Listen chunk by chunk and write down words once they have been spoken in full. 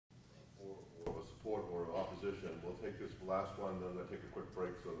opposition. We'll take this last one, then we'll take a quick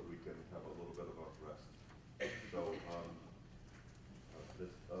break so that we can have a little bit of a rest. So,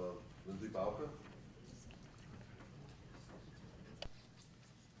 Lindsay Bowker.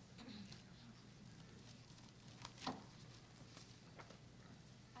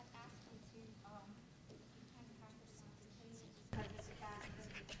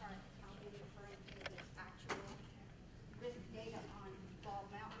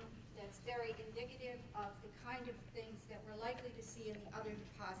 Very indicative of the kind of things that we're likely to see in the other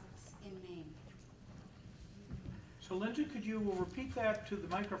deposits in Maine. So Lindsay, could you repeat that to the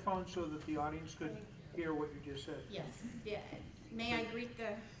microphone so that the audience could hear what you just said? Yes. Yeah. May I greet the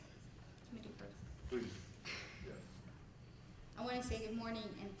committee first? Please. Yes. I want to say good morning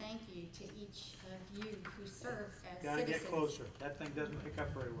and thank you to each of you who serve as Gotta citizens. get closer. That thing doesn't pick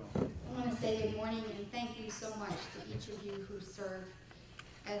up very well. I want to say good morning and thank you so much to each of you who serve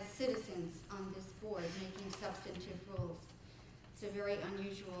as citizens on this board making substantive rules. It's a very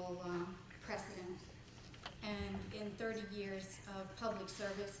unusual precedent. And in 30 years of public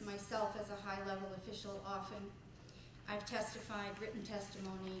service, myself as a high-level official often, I've testified, written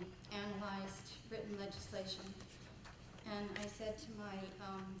testimony, analyzed written legislation. And I said to my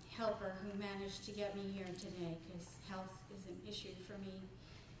helper who managed to get me here today, because health is an issue for me,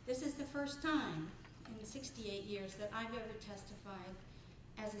 this is the first time in 68 years that I've ever testified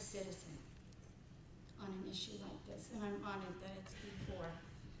as a citizen on an issue like this, and I'm honored that it's before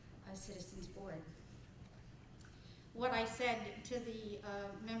a citizens board. What I said to the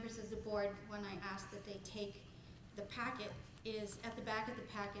members of the board when I asked that they take the packet is, at the back of the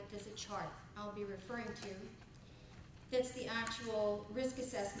packet there's a chart I'll be referring to that's the actual risk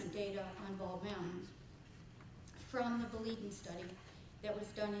assessment data on Bald Mountain from the Belieden study that was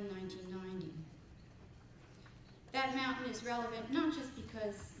done in 1990. That mountain is relevant not just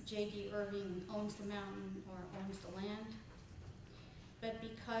because J.D. Irving owns the mountain or owns the land, but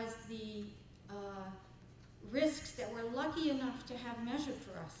because the risks that we're lucky enough to have measured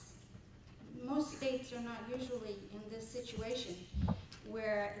for us. Most states are not usually in this situation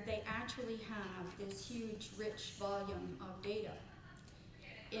where they actually have this huge, rich volume of data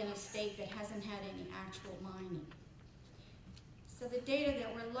in a state that hasn't had any actual mining. So the data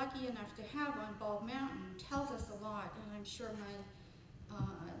that we're lucky enough to have on Bald Mountain tells us a lot, and I'm sure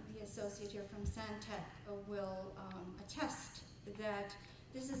the associate here from Santec will attest that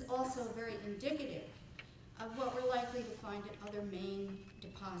this is also very indicative of what we're likely to find at other Maine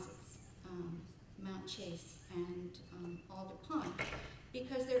deposits, Mount Chase and Alder Pond,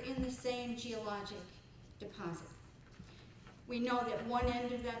 because they're in the same geologic deposit. We know that one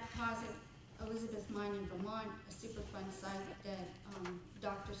end of that deposit, Elizabeth Mine in Vermont, a Superfund site that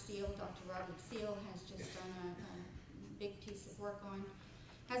Dr. Robert Seal has just done a big piece of work on,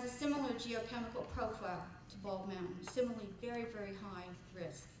 has a similar geochemical profile to Bald Mountain, similarly very, very high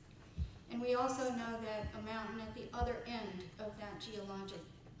risk. And we also know that a mountain at the other end of that geologic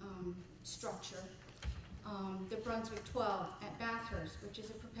structure, the Brunswick 12 at Bathurst, which is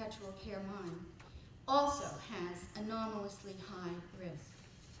a perpetual care mine, also has anomalously high risk.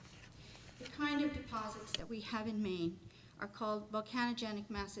 The kind of deposits that we have in Maine are called volcanogenic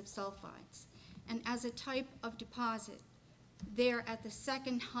massive sulfides. And as a type of deposit, they're at the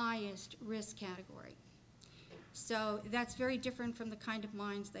second highest risk category. So that's very different from the kind of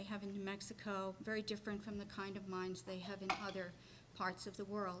mines they have in New Mexico, very different from the kind of mines they have in other parts of the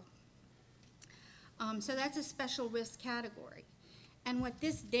world. So that's a special risk category. And what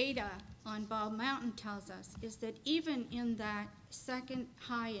this data on Bald Mountain tells us is that even in that second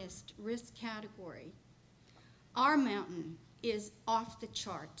highest risk category, our mountain is off the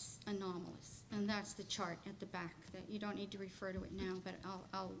charts anomalous. And that's the chart at the back. That you don't need to refer to it now, but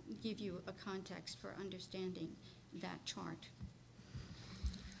I'll give you a context for understanding that chart.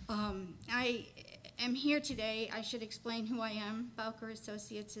 I am here today. I should explain who I am. Bowker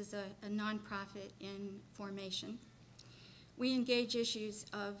Associates is a nonprofit in formation. We engage issues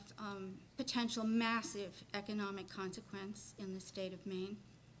of potential massive economic consequence in the state of Maine,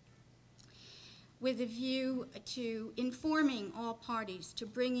 with a view to informing all parties, to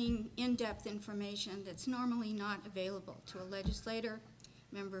bringing in-depth information that's normally not available to a legislator,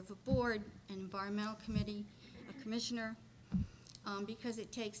 member of a board, an environmental committee, a commissioner, because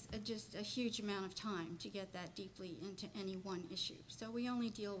it takes just a huge amount of time to get that deeply into any one issue. So we only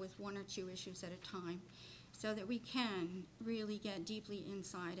deal with one or two issues at a time so that we can really get deeply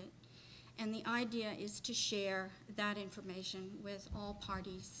inside it. And the idea is to share that information with all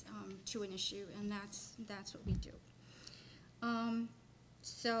parties to an issue, and that's what we do.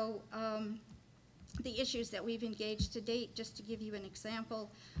 The issues that we've engaged to date, just to give you an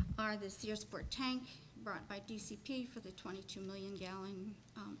example, are the Searsport tank brought by DCP for the 22 million gallon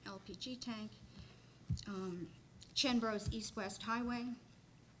LPG tank, Chenbro's East-West Highway,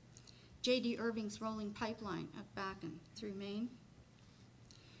 J.D. Irving's rolling pipeline of Bakken through Maine,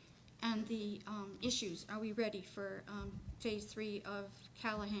 and the issues. Are we ready for phase 3 of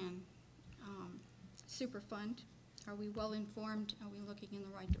Callahan Superfund? Are we well informed? Are we looking in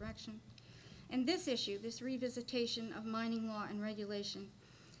the right direction? And this issue, this revisitation of mining law and regulation,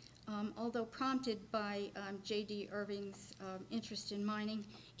 although prompted by J.D. Irving's interest in mining,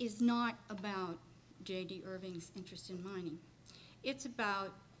 is not about J.D. Irving's interest in mining. It's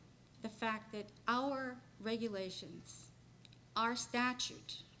about the fact that our regulations, our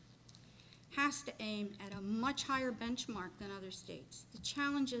statute, has to aim at a much higher benchmark than other states. The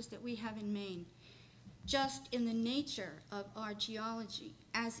challenges that we have in Maine, just in the nature of our geology,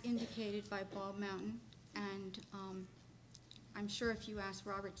 as indicated by Bald Mountain, and I'm sure if you ask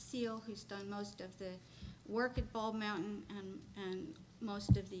Robert Seal, who's done most of the work at Bald Mountain and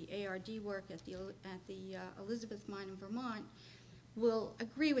most of the ARD work at the Elizabeth Mine in Vermont, will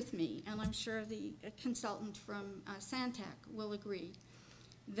agree with me, and I'm sure the consultant from Santec will agree,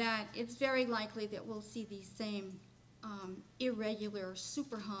 that it's very likely that we'll see these same irregular,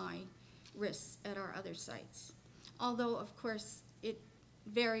 super high risks at our other sites. Although, of course, it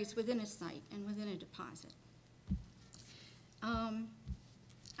varies within a site and within a deposit.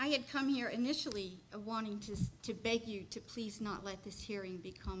 I had come here initially wanting to beg you to please not let this hearing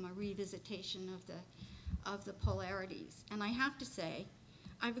become a revisitation of the polarities. And I have to say,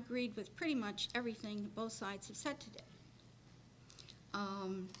 I've agreed with pretty much everything that both sides have said today.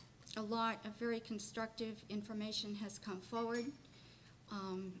 A lot of very constructive information has come forward.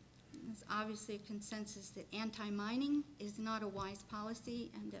 There's obviously a consensus that anti-mining is not a wise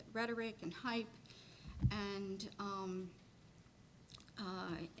policy, and that rhetoric and hype and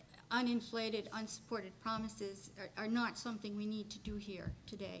uninflated, unsupported promises are not something we need to do here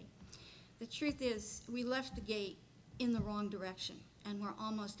today. The truth is, we left the gate in the wrong direction, and we're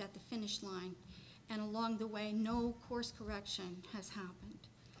almost at the finish line, and along the way, no course correction has happened.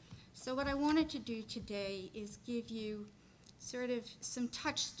 So what I wanted to do today is give you sort of some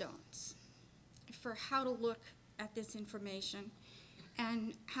touchstones for how to look at this information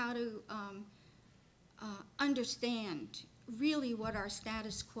and how to understand really what our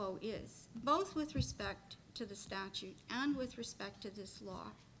status quo is, both with respect to the statute and with respect to this law,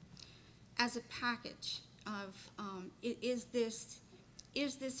 as a package of is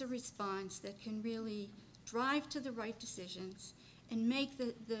this a response that can really drive to the right decisions and make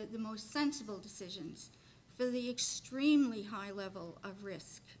the most sensible decisions for the extremely high level of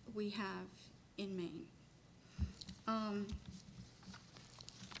risk we have in Maine.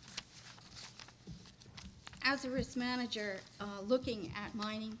 As a risk manager looking at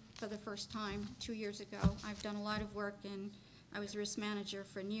mining for the first time 2 years ago, I've done a lot of work I was risk manager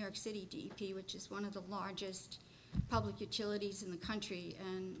for New York City DEP, which is one of the largest public utilities in the country,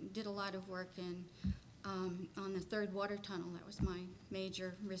 and did a lot of work on the third water tunnel. That was my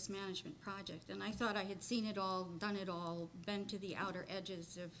major risk management project. And I thought I had seen it all, done it all, been to the outer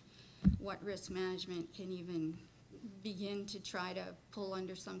edges of what risk management can even begin to try to pull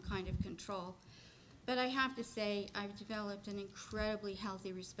under some kind of control. But I have to say, I've developed an incredibly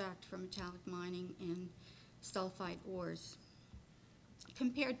healthy respect for metallic mining and sulfide ores.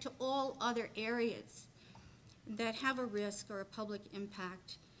 Compared to all other areas that have a risk or a public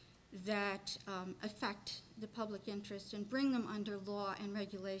impact that affect the public interest and bring them under law and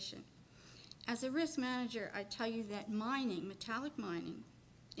regulation. As a risk manager, I tell you that mining, metallic mining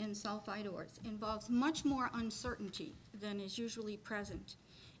in sulfide ores, involves much more uncertainty than is usually present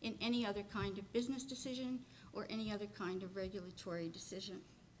in any other kind of business decision or any other kind of regulatory decision.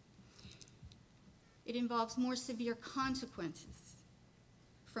 It involves more severe consequences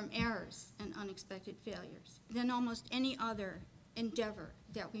from errors and unexpected failures than almost any other endeavor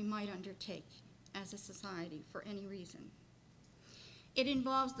that we might undertake as a society for any reason. It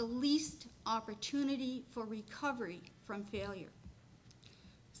involves the least opportunity for recovery from failure.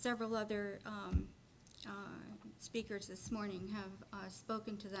 Several other speakers this morning have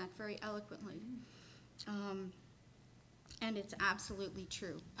spoken to that very eloquently. And it's absolutely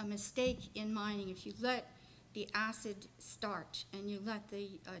true. A mistake in mining, if you let the acid start and you let the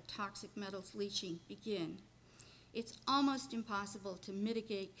toxic metals leaching begin, it's almost impossible to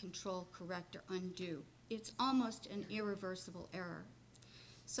mitigate, control, correct, or undo. It's almost an irreversible error.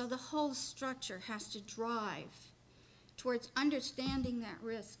 So the whole structure has to drive towards understanding that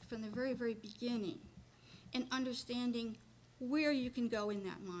risk from the very, very beginning and understanding where you can go in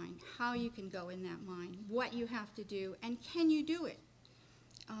that mine, how you can go in that mine, what you have to do, and can you do it?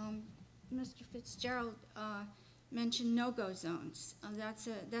 Mr. Fitzgerald mentioned no-go zones.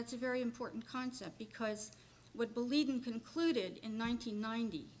 That's a very important concept, because what Boliden concluded in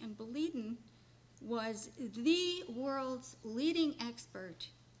 1990, and Boliden was the world's leading expert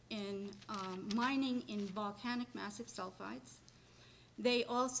in mining in volcanic massive sulfides. They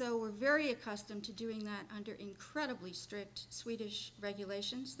also were very accustomed to doing that under incredibly strict Swedish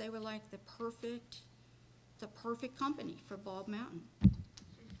regulations. They were like the perfect company for Bald Mountain.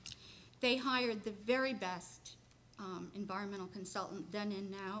 They hired the very best environmental consultant, then and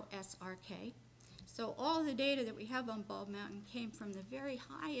now, SRK. So all the data that we have on Bald Mountain came from the very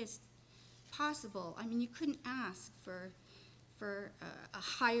highest possible. I mean, you couldn't ask for a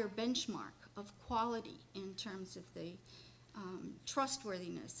higher benchmark of quality in terms of the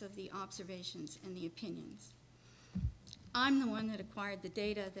trustworthiness of the observations and the opinions. I'm the one that acquired the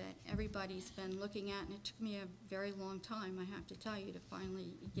data that everybody's been looking at, and it took me a very long time, I have to tell you, to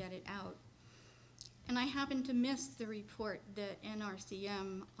finally get it out. And I happened to miss the report that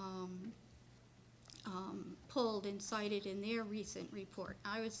NRCM pulled and cited in their recent report.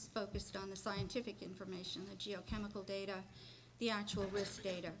 I was focused on the scientific information, the geochemical data, the actual risk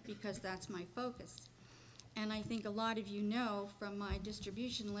data, because that's my focus. And I think a lot of you know from my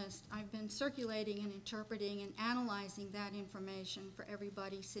distribution list, I've been circulating and interpreting and analyzing that information for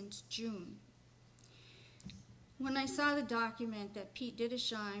everybody since June. When I saw the document that Pete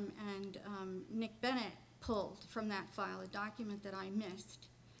Dittesheim and Nick Bennett pulled from that file, a document that I missed,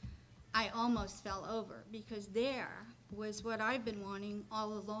 I almost fell over, because there was what I've been wanting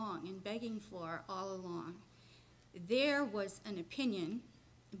all along and begging for all along. There was an opinion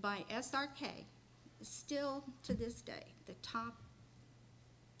by SRK, still to this day, the top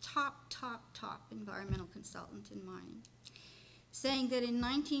environmental consultant in mining, saying that in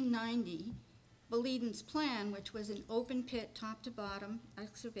 1990, Boliden's plan, which was an open pit, top to bottom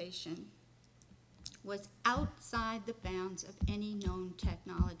excavation, was outside the bounds of any known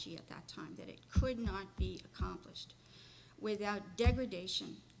technology at that time, that it could not be accomplished without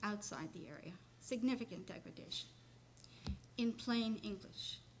degradation outside the area, significant degradation, in plain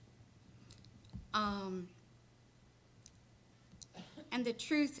English. And the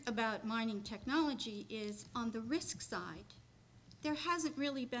truth about mining technology is, on the risk side, there hasn't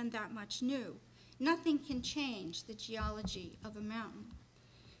really been that much new. Nothing can change the geology of a mountain.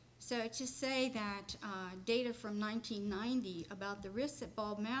 So to say that data from 1990 about the risks at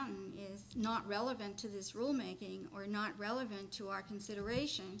Bald Mountain is not relevant to this rulemaking or not relevant to our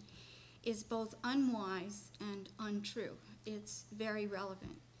consideration is both unwise and untrue. It's very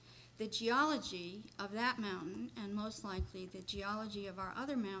relevant. The geology of that mountain, and most likely the geology of our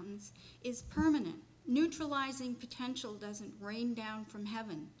other mountains, is permanent. Neutralizing potential doesn't rain down from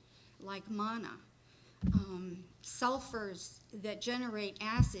heaven like manna. Sulfurs that generate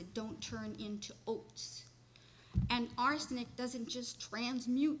acid don't turn into oats. And arsenic doesn't just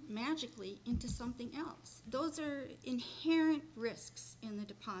transmute magically into something else. Those are inherent risks in the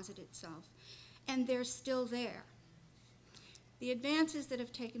deposit itself, and they're still there. The advances that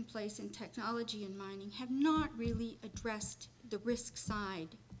have taken place in technology and mining have not really addressed the risk side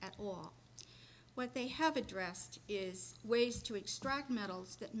at all. What they have addressed is ways to extract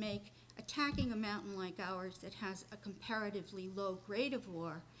metals that make attacking a mountain like ours that has a comparatively low grade of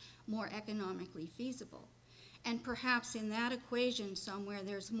ore more economically feasible. And perhaps in that equation somewhere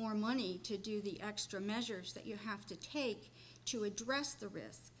there's more money to do the extra measures that you have to take to address the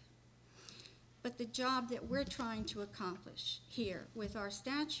risk. But the job that we're trying to accomplish here with our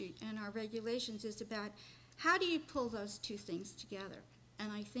statute and our regulations is about how do you pull those two things together?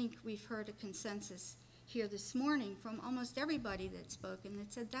 And I think we've heard a consensus here this morning from almost everybody that's spoken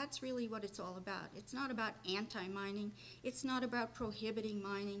that said that's really what it's all about. It's not about anti-mining. It's not about prohibiting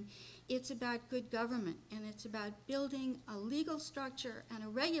mining. It's about good government, and it's about building a legal structure and a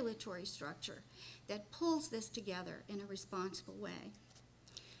regulatory structure that pulls this together in a responsible way.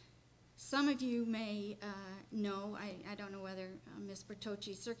 Some of you may know, I don't know whether Ms.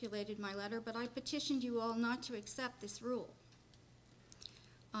 Bertocci circulated my letter, but I petitioned you all not to accept this rule.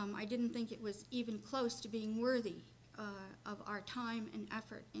 I didn't think it was even close to being worthy of our time and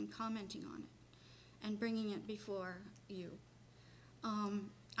effort in commenting on it and bringing it before you.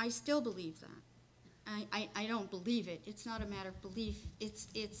 I still believe that. I don't believe it. It's not a matter of belief.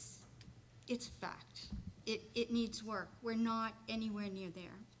 It's fact. It needs work. We're not anywhere near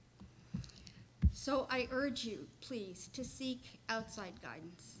there. So I urge you, please, to seek outside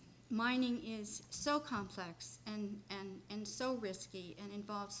guidance. Mining is so complex and so risky and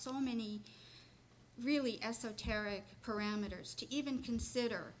involves so many really esoteric parameters to even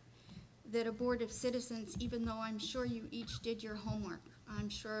consider that a board of citizens, even though I'm sure you each did your homework, I'm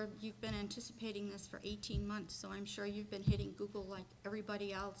sure you've been anticipating this for 18 months, so I'm sure you've been hitting Google like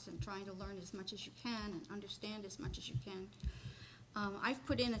everybody else and trying to learn as much as you can and understand as much as you can. I've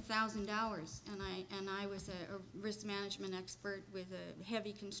put in 1,000 hours, and I was a risk management expert with a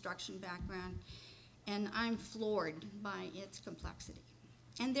heavy construction background, and I'm floored by its complexity.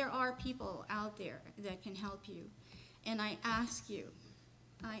 And there are people out there that can help you, and I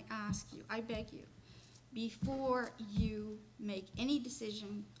beg you, before you make any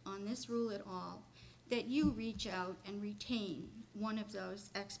decision on this rule at all, that you reach out and retain one of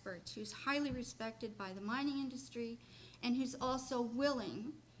those experts who's highly respected by the mining industry and who's also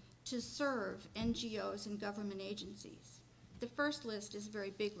willing to serve NGOs and government agencies. The first list is a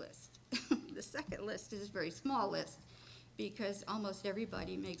very big list. The second list is a very small list because almost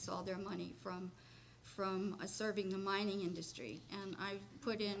everybody makes all their money from serving the mining industry. And I've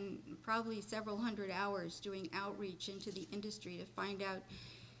put in probably several hundred hours doing outreach into the industry to find out,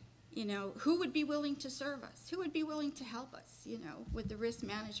 you know, who would be willing to serve us, who would be willing to help us, you know, would the risk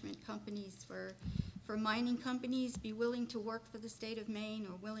management companies for mining companies be willing to work for the state of Maine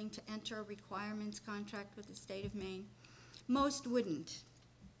or willing to enter a requirements contract with the state of Maine. Most wouldn't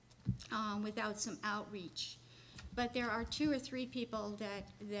without some outreach. But there are 2 or 3 people that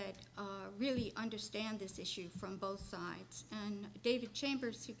really understand this issue from both sides. And David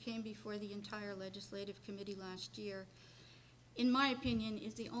Chambers, who came before the entire legislative committee last year, in my opinion,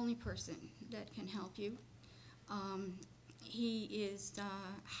 is the only person that can help you. He is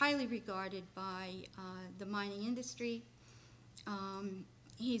highly regarded by the mining industry.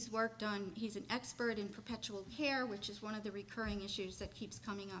 He's an expert in perpetual care, which is one of the recurring issues that keeps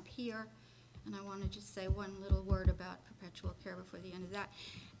coming up here. And I want to just say one little word about perpetual care before the end of that.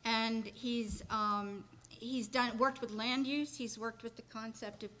 And he's worked with land use. He's worked with the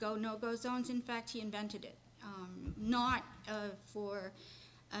concept of go, no-go zones. In fact, he invented it, not for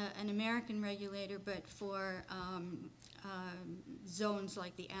an American regulator, but for zones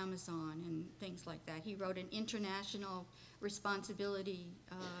like the Amazon and things like that. He wrote an international responsibility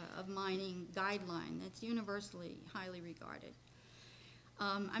of mining guideline that's universally highly regarded.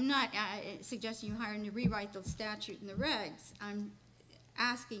 I'm not suggesting you hire him to rewrite the statute and the regs. I'm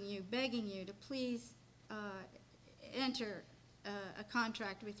asking you, begging you to please enter a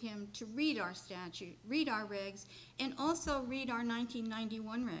contract with him to read our statute, read our regs, and also read our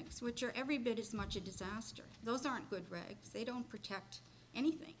 1991 regs, which are every bit as much a disaster. Those aren't good regs. They don't protect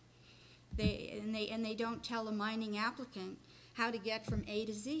anything. They don't tell a mining applicant how to get from A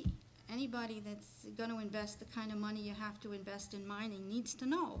to Z. Anybody that's going to invest the kind of money you have to invest in mining needs to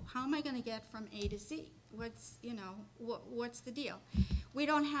know, how am I going to get from A to Z? What's the deal? We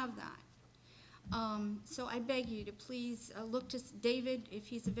don't have that. So I beg you to please look to David if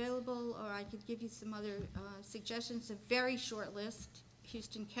he's available, or I could give you some other suggestions. A very short list.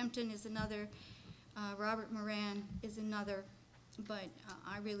 Houston Kempton is another. Robert Moran is another. But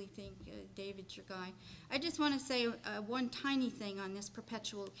I really think David's your guy. I just want to say one tiny thing on this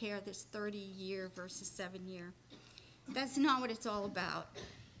perpetual care, this 30-year versus 7-year. That's not what it's all about.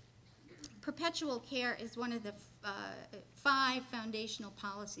 Perpetual care is one of the 5 foundational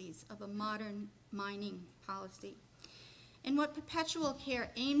policies of a modern mining policy. And what perpetual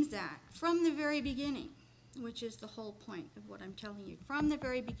care aims at from the very beginning, which is the whole point of what I'm telling you, from the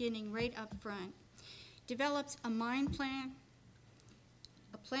very beginning, right up front, develops a mine plan,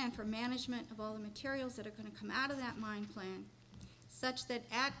 a plan for management of all the materials that are going to come out of that mine plan, such that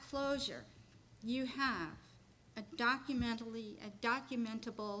at closure you have a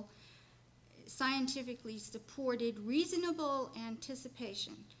documentable, scientifically supported, reasonable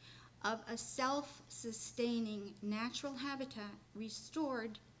anticipation of a self-sustaining natural habitat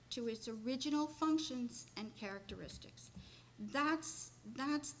restored to its original functions and characteristics. That's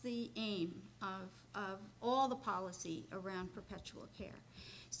the aim of all the policy around perpetual care.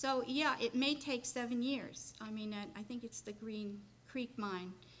 So yeah, it may take 7 years. I mean, I think it's the Green Creek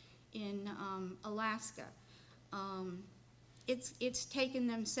mine in Alaska. It's taken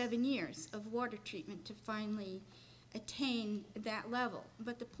them 7 years of water treatment to finally attain that level.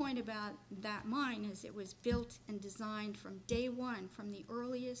 But the point about that mine is it was built and designed from day one, from the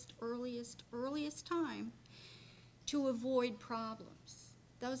earliest time, to avoid problems.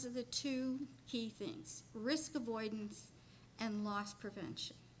 Those are the 2 key things: risk avoidance and loss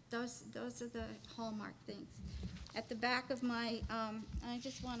prevention. Those are the hallmark things. At the back of my, I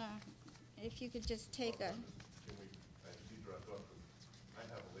just want to, if you could just take a. Can we, as you wrap up, I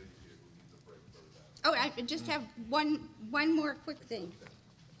have a lady here who needs a break further down. Oh, I just have one more quick thing.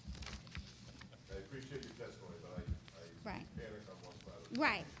 I appreciate your testimony, but I Right. panic on one side of the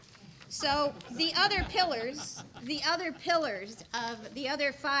Right. So the other pillars of the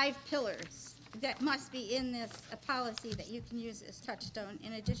other 5 pillars that must be in this policy that you can use as touchstone,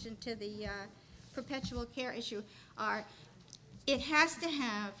 in addition to the perpetual care issue, are it has to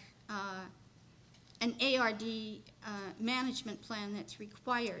have an ARD management plan that's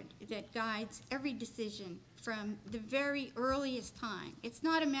required, that guides every decision from the very earliest time. It's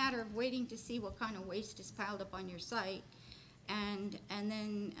not a matter of waiting to see what kind of waste is piled up on your site and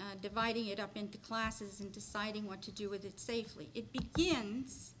then dividing it up into classes and deciding what to do with it safely. It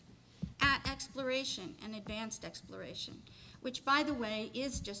begins at exploration and advanced exploration, which, by the way,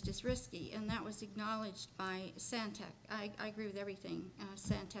 is just as risky, and that was acknowledged by Santec. I agree with everything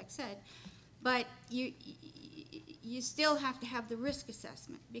Santec said, but you still have to have the risk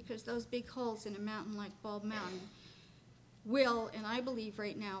assessment, because those big holes in a mountain like Bald Mountain will, and I believe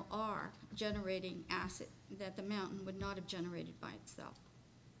right now are, generating acid that the mountain would not have generated by itself.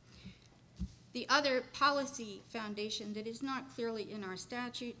 The other policy foundation that is not clearly in our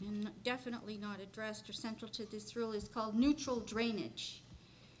statute and definitely not addressed or central to this rule is called neutral drainage.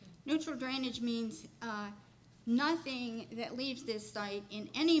 Neutral drainage means nothing that leaves this site in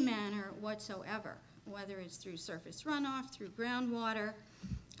any manner whatsoever, whether it's through surface runoff, through groundwater,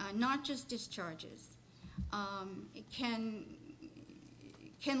 not just discharges. It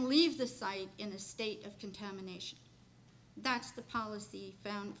can leave the site in a state of contamination. That's the policy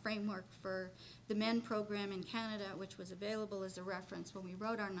framework for the MEN program in Canada, which was available as a reference when we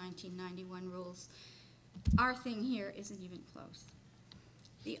wrote our 1991 rules. Our thing here isn't even close.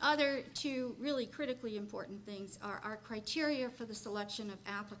 The other 2 really critically important things are our criteria for the selection of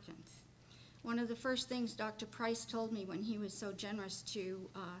applicants. One of the first things Dr. Price told me when he was so generous to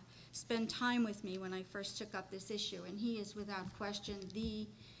spend time with me when I first took up this issue, and he is without question the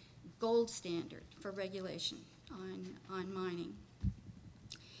gold standard for regulation on mining.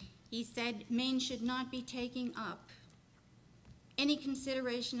 He said Maine should not be taking up any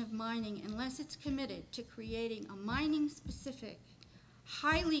consideration of mining unless it's committed to creating a mining-specific,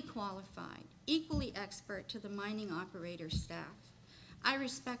 highly qualified, equally expert to the mining operator staff. I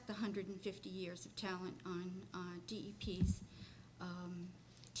respect the 150 years of talent on DEP's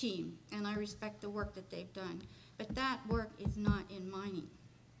team, and I respect the work that they've done, but that work is not in mining.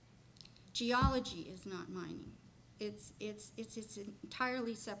 Geology is not mining. It's an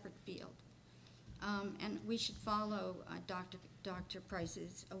entirely separate field, and we should follow Dr.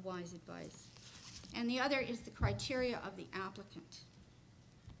 Price's wise advice. And the other is the criteria of the applicant.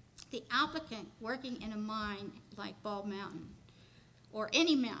 The applicant working in a mine like Bald Mountain, or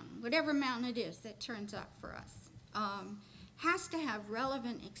any mountain, whatever mountain it is that turns up for us, has to have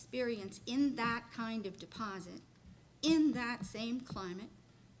relevant experience in that kind of deposit, in that same climate,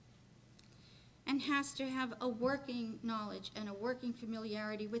 and has to have a working knowledge and a working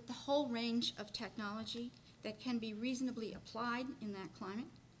familiarity with the whole range of technology that can be reasonably applied in that climate,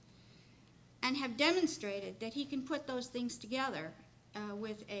 and have demonstrated that he can put those things together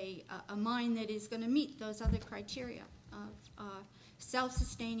with a mine that is going to meet those other criteria of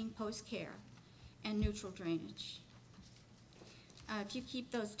self-sustaining post-care and neutral drainage. If you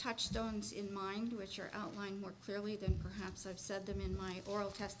keep those touchstones in mind, which are outlined more clearly than perhaps I've said them in my oral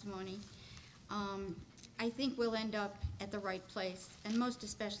testimony, I think we'll end up at the right place, and most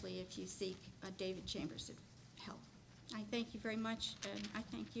especially if you seek David Chambers' help. I thank you very much, and I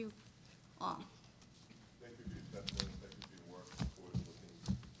thank you all. Thank you for your testimony, thank you for your work, for looking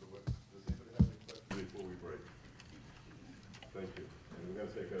through it. Does anybody have any questions before we break? Thank you. And we're going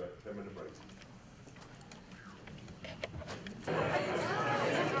to take a 10-minute break.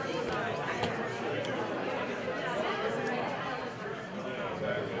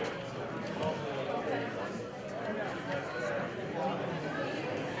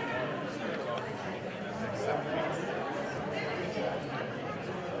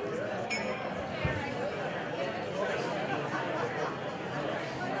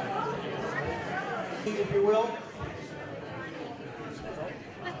 If you will.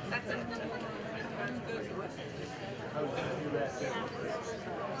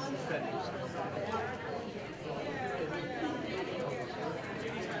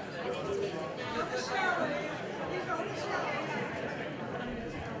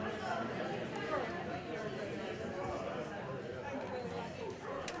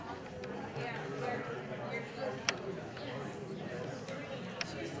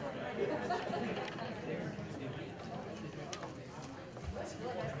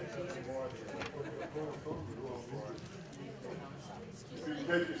 If you can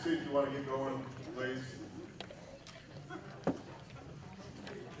take your seat, if you want to get going, please.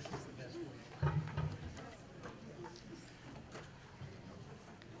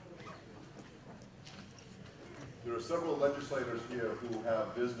 several legislators here who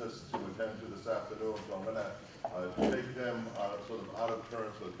have business to attend to this afternoon, so I'm going to take them sort of out of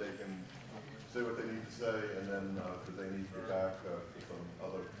turn so that they can say what they need to say, and then because they need to get back to some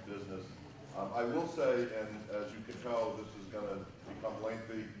other business. I will say, and as you can tell, this is going to become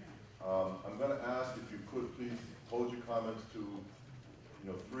lengthy. I'm going to ask if you could please hold your comments to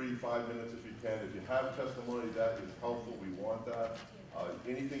 3-5 minutes if you can. If you have testimony, that is helpful. We want that.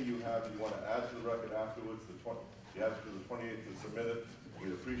 Anything you have you want to add to the record afterwards, you have to the 28th to submit it.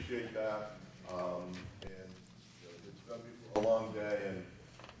 We appreciate that. And it's going to be a long day, and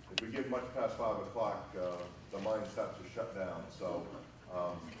if we get much past 5 o'clock, the mind starts to shut down. So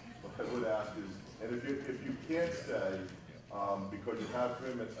what I would ask is, and if you can't stay because you have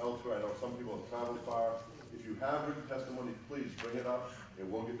commitments elsewhere, I know some people have traveled far. If you have written testimony, please bring it up. It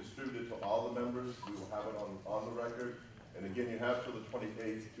will get distributed to all the members. We will have it on the record. And again, you have till the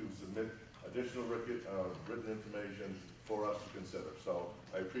 28th to submit additional written information for us to consider. So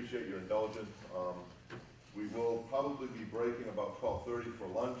I appreciate your indulgence. We will probably be breaking about 12:30 for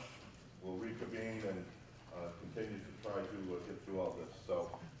lunch. We'll reconvene and continue to try to get through all this.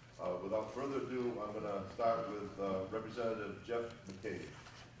 So without further ado, I'm going to start with Representative Jeff McCabe.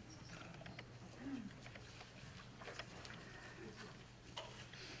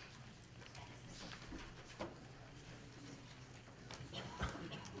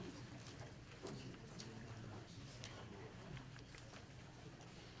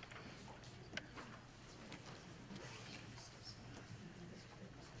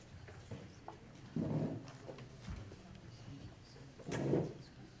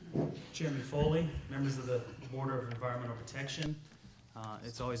 Chairman Foley, members of the Board of Environmental Protection,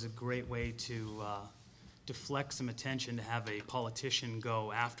 it's always a great way to deflect some attention to have a politician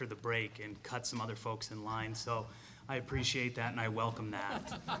go after the break and cut some other folks in line. So I appreciate that and I welcome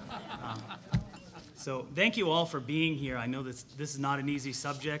that. So thank you all for being here. I know this is not an easy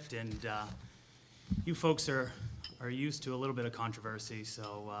subject, and you folks are used to a little bit of controversy.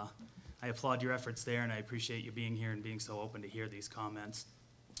 So I applaud your efforts there, and I appreciate you being here and being so open to hear these comments.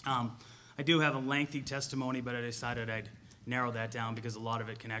 I do have a lengthy testimony, but I decided I'd narrow that down because a lot of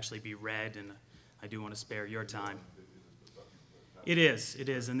it can actually be read, and I do want to spare your time. It is,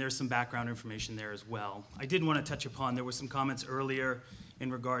 and there's some background information there as well. I did want to touch upon, there were some comments earlier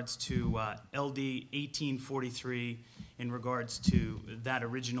in regards to LD 1843, in regards to that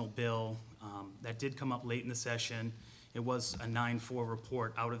original bill. That did come up late in the session. It was a 9-4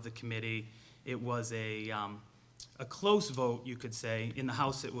 report out of the committee. It was a close vote, you could say. In the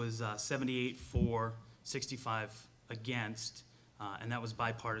House, it was 78 for, 65 against, and that was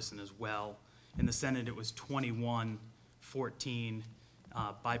bipartisan as well. In the Senate, it was 21-14,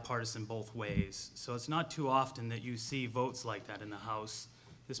 bipartisan both ways. So it's not too often that you see votes like that in the House.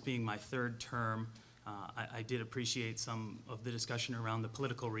 This being my third term, I did appreciate some of the discussion around the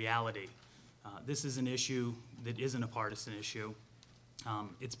political reality. This is an issue that isn't a partisan issue.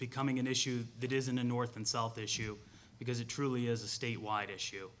 It's becoming an issue that isn't a North and South issue, because it truly is a statewide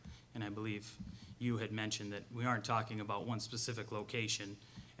issue. And I believe you had mentioned that we aren't talking about one specific location,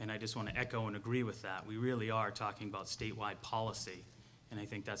 and I just want to echo and agree with that. We really are talking about statewide policy, and I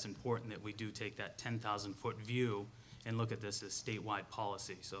think that's important that we do take that 10,000-foot view and look at this as statewide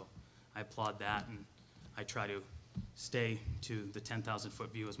policy. So I applaud that, and I try to stay to the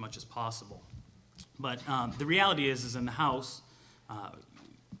 10,000-foot view as much as possible. But the reality is in the House,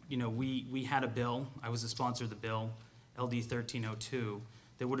 we had a bill. I was the sponsor of the bill, LD 1302,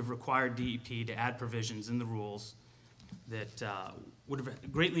 that would have required DEP to add provisions in the rules that would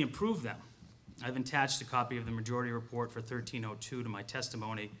have greatly improved them. I've attached a copy of the majority report for 1302 to my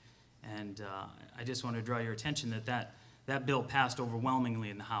testimony, and I just want to draw your attention that bill passed overwhelmingly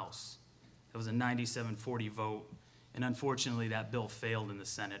in the House. It was a 97-40 vote, and unfortunately that bill failed in the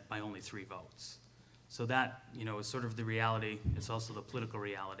Senate by only 3 votes. So that, is sort of the reality. It's also the political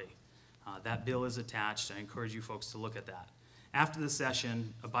reality. That bill is attached. I encourage you folks to look at that. After the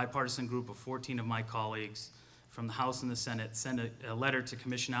session, a bipartisan group of 14 of my colleagues from the House and the Senate sent a letter to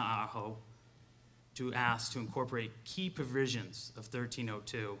Commissioner Aho to ask to incorporate key provisions of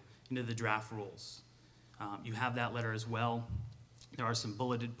 1302 into the draft rules. You have that letter as well. There are some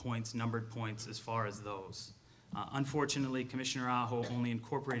bulleted points, numbered points as far as those. Unfortunately, Commissioner Aho only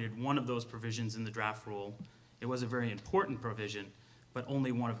incorporated one of those provisions in the draft rule. It was a very important provision, but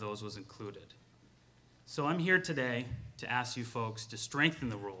only one of those was included. So I'm here today to ask you folks to strengthen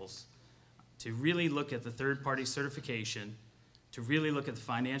the rules, to really look at the third-party certification, to really look at the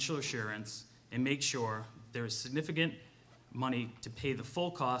financial assurance, and make sure there is significant money to pay the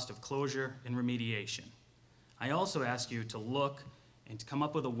full cost of closure and remediation. I also ask you to look and to come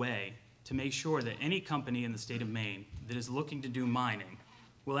up with a way to make sure that any company in the state of Maine that is looking to do mining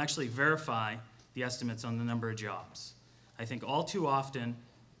will actually verify the estimates on the number of jobs. I think all too often,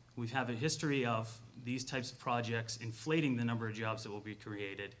 we have a history of these types of projects inflating the number of jobs that will be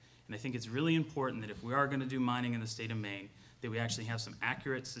created. And I think it's really important that if we are going to do mining in the state of Maine, that we actually have some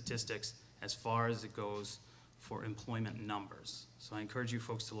accurate statistics as far as it goes for employment numbers. So I encourage you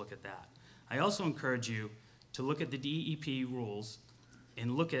folks to look at that. I also encourage you to look at the DEP rules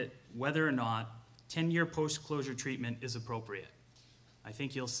and look at whether or not 10-year post-closure treatment is appropriate. I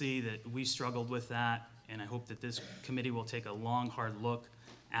think you'll see that we struggled with that, and I hope that this committee will take a long, hard look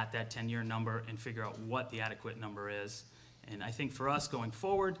at that 10-year number and figure out what the adequate number is. And I think for us going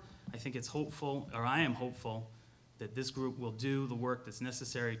forward, I think it's hopeful, or I am hopeful, that this group will do the work that's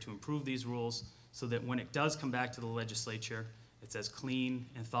necessary to improve these rules so that when it does come back to the legislature, it's as clean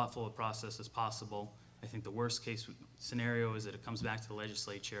and thoughtful a process as possible. I think the worst case scenario is that it comes back to the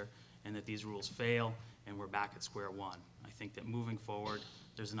legislature and that these rules fail and we're back at square one. I think that moving forward,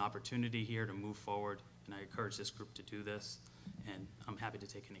 there's an opportunity here to move forward, and I encourage this group to do this, and I'm happy to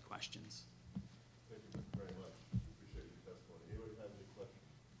take any questions. Thank you very much. Appreciate your testimony. Anybody have any questions?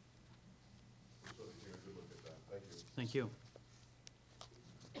 We're sort of here to look at that. Thank you. Thank you.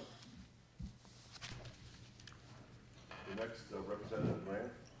 The next Representative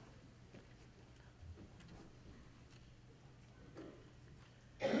Grant.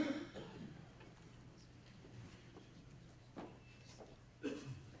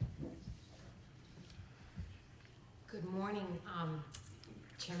 Good morning,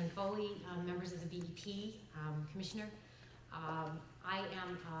 Chairman Foley, members of the BEP, Commissioner. I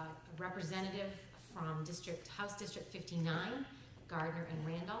am a representative from House District 59, Gardner and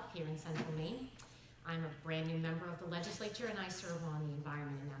Randolph here in Central Maine. I'm a brand new member of the legislature and I serve on the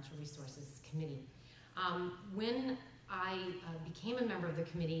Environment and Natural Resources Committee. When I became a member of the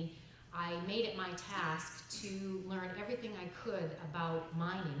committee, I made it my task to learn everything I could about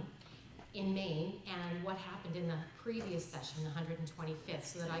mining in Maine and what happened in the previous session, the 125th,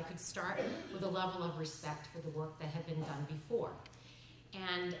 so that I could start with a level of respect for the work that had been done before.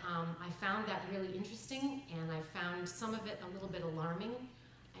 And I found that really interesting, and I found some of it a little bit alarming.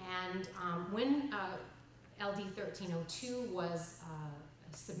 And when LD 1302 was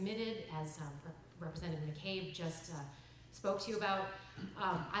submitted, as Representative McCabe just spoke to you about,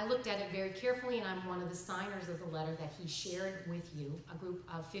 I looked at it very carefully, and I'm one of the signers of the letter that he shared with you, a group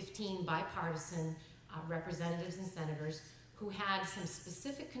of 15 bipartisan representatives and senators who had some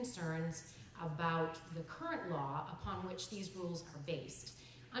specific concerns about the current law upon which these rules are based.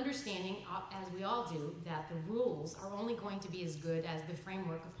 Understanding, as we all do, that the rules are only going to be as good as the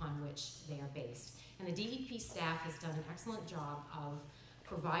framework upon which they are based. And the DEP staff has done an excellent job of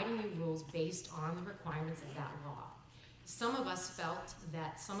providing you rules based on the requirements of that law. Some of us felt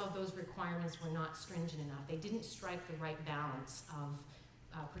that some of those requirements were not stringent enough. They didn't strike the right balance of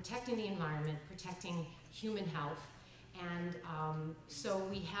protecting the environment, protecting human health, and so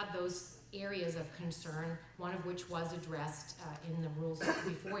we had those areas of concern, one of which was addressed in the rules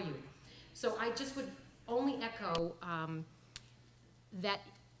before you. So I just would only echo that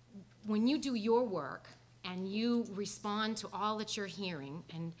when you do your work and you respond to all that you're hearing,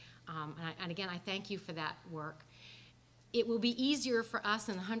 and again, I thank you for that work, it will be easier for us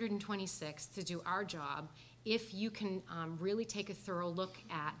in the 126th to do our job if you can really take a thorough look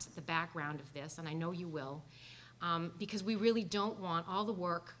at the background of this, and I know you will, because we really don't want all the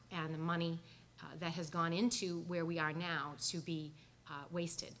work and the money that has gone into where we are now to be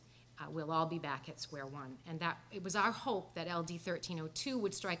wasted. We'll all be back at square one. And that it was our hope that LD 1302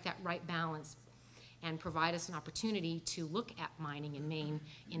 would strike that right balance and provide us an opportunity to look at mining in Maine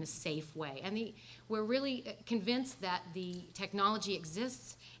in a safe way. And we're really convinced that the technology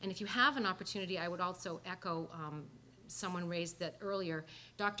exists, and if you have an opportunity, I would also echo someone raised that earlier.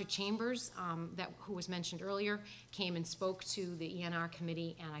 Dr. Chambers, who was mentioned earlier, came and spoke to the ENR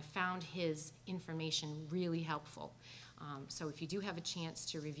committee, and I found his information really helpful. So if you do have a chance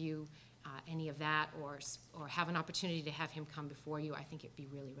to review any of that or have an opportunity to have him come before you, I think it'd be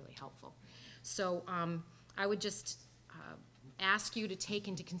really, really helpful. So I would just ask you to take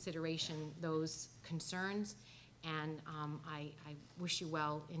into consideration those concerns, and I wish you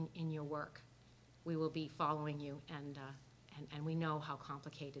well in your work. We will be following you, and we know how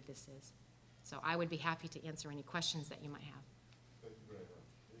complicated this is. So I would be happy to answer any questions that you might have. Thank you very much.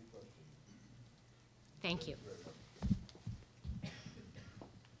 Any questions? Thank you. Very much.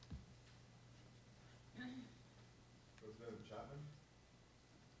 Representative Chapman?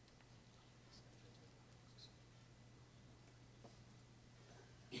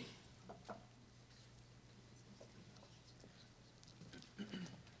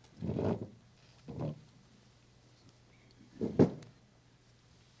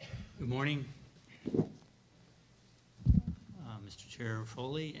 Good morning, Mr. Chair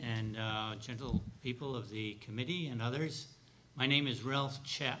Foley and gentle people of the committee and others. My name is Ralph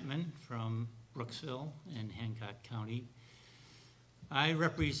Chapman from Brooksville in Hancock County. I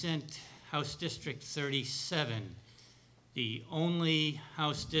represent House District 37, the only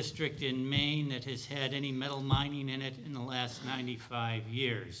House district in Maine that has had any metal mining in it in the last 95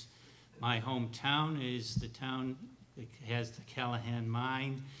 years. My hometown is the town that has the Callahan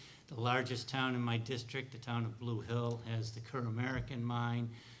Mine. The largest town in my district, the town of Blue Hill, has the Kerr American Mine,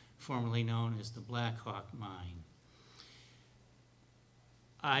 formerly known as the Black Hawk Mine.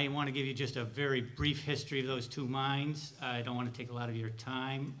 I want to give you just a very brief history of those two mines. I don't want to take a lot of your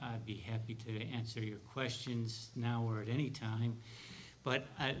time. I'd be happy to answer your questions now or at any time. But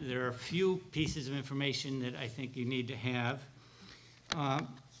there are a few pieces of information that I think you need to have.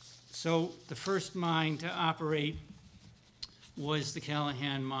 So the first mine to operate was the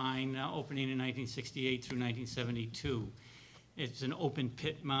Callahan Mine, opening in 1968 through 1972. It's an open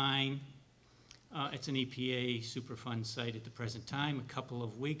pit mine. It's an EPA Superfund site at the present time. A couple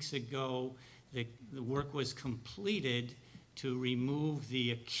of weeks ago, the work was completed to remove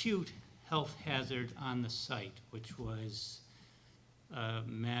the acute health hazard on the site, which was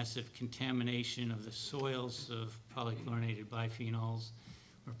massive contamination of the soils of polychlorinated biphenyls,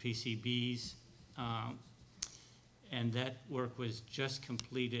 or PCBs. And that work was just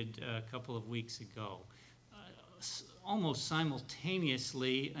completed a couple of weeks ago. Almost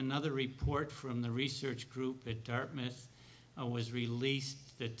simultaneously, another report from the research group at Dartmouth was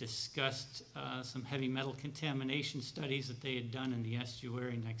released that discussed some heavy metal contamination studies that they had done in the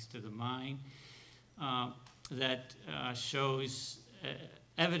estuary next to the mine that shows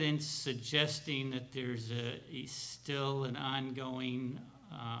evidence suggesting that there's still an ongoing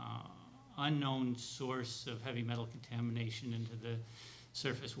unknown source of heavy metal contamination into the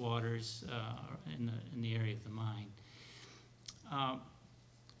surface waters in the area of the mine.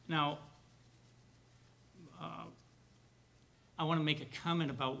 Now, I want to make a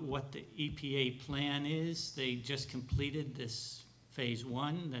comment about what the EPA plan is. They just completed this phase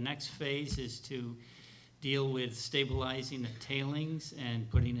one. The next phase is to deal with stabilizing the tailings and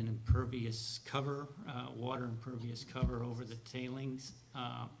putting an impervious cover, water impervious cover over the tailings,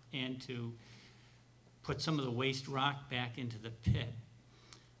 and to put some of the waste rock back into the pit.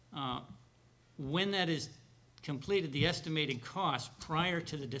 When that is completed, the estimated cost prior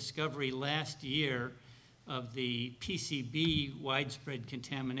to the discovery last year of the PCB widespread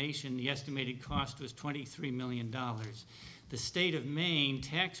contamination, the estimated cost was $23 million. The state of Maine,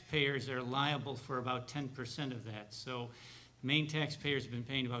 taxpayers are liable for about 10% of that. So Maine taxpayers have been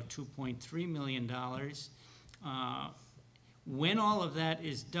paying about $2.3 million. When all of that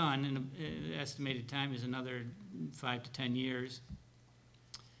is done, and the estimated time is another 5 to 10 years,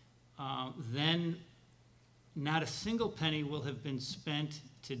 then not a single penny will have been spent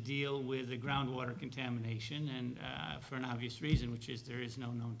to deal with the groundwater contamination, and for an obvious reason, which is there is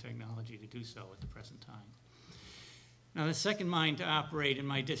no known technology to do so at the present time. Now, the second mine to operate in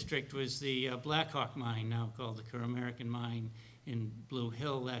my district was the Black Hawk Mine, now called the Kerr American Mine in Blue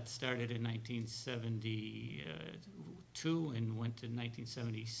Hill. That started in 1972 and went to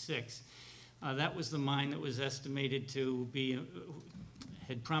 1976. That was the mine that was estimated to be,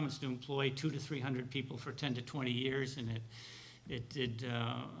 had promised to employ 200 to 300 people for 10 to 20 years, and it did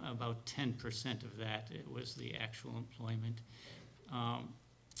about 10% of that. It was the actual employment.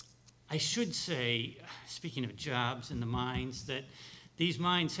 I should say, speaking of jobs in the mines, that these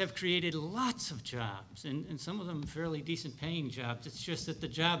mines have created lots of jobs, and some of them fairly decent paying jobs. It's just that the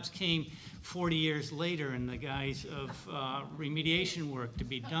jobs came 40 years later in the guise of remediation work to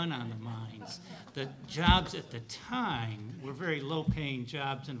be done on the mines. The jobs at the time were very low paying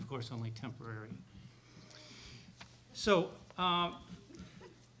jobs and of course only temporary. So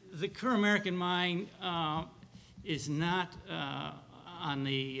the Kerr American Mine is not on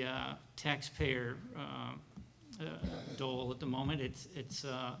the taxpayer dole at the moment. It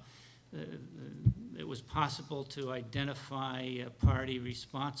was possible to identify a party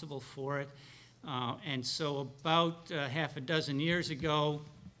responsible for it. And so about half a dozen years ago,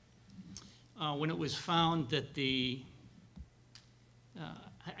 when it was found that the,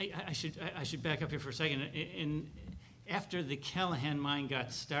 I should back up here for a second. After the Callahan Mine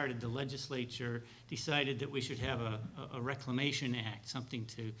got started, the legislature decided that we should have a reclamation act, something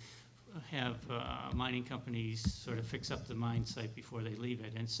to have mining companies sort of fix up the mine site before they leave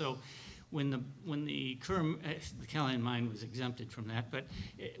it. And so when the Callahan Mine was exempted from that, but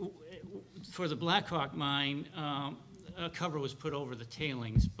for the Black Hawk Mine, a cover was put over the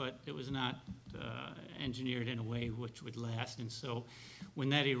tailings, but it was not engineered in a way which would last. And so when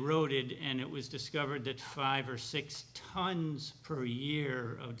that eroded and it was discovered that 5 or 6 tons per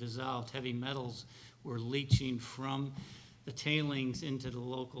year of dissolved heavy metals were leaching from the tailings into the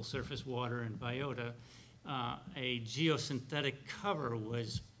local surface water in biota, a geosynthetic cover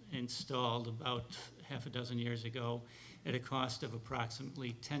was installed about half a dozen years ago at a cost of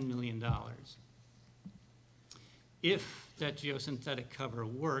approximately $10 million. If that geosynthetic cover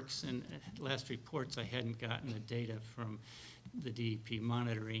works, and at last reports I hadn't gotten the data from the DEP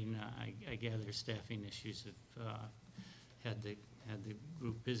monitoring, I gather staffing issues have had the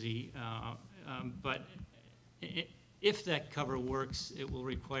group busy, but if that cover works, it will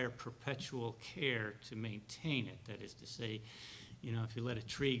require perpetual care to maintain it. That is to say, you know, if you let a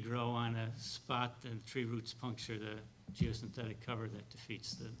tree grow on a spot, then the tree roots puncture the geosynthetic cover, that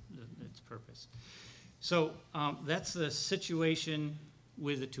defeats its purpose. So that's the situation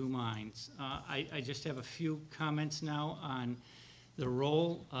with the 2 mines. I just have a few comments now on the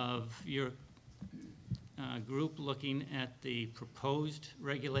role of your group looking at the proposed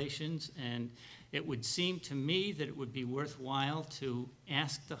regulations, and it would seem to me that it would be worthwhile to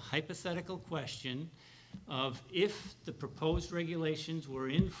ask the hypothetical question of, if the proposed regulations were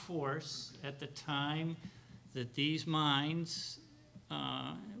in force at the time that these mines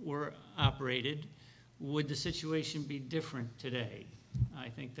were operated, would the situation be different today? I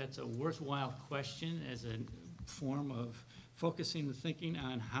think that's a worthwhile question as a form of focusing the thinking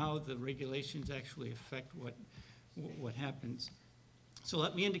on how the regulations actually affect what happens. So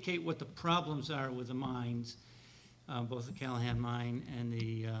let me indicate what the problems are with the mines, both the Callahan mine and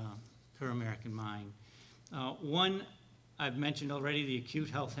the Kerr American mine. One, I've mentioned already, the acute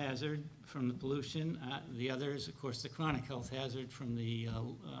health hazard from the pollution. The other is, of course, the chronic health hazard from the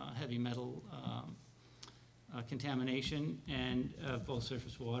heavy metal contamination, and both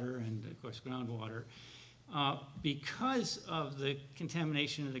surface water and, of course, groundwater. Because of the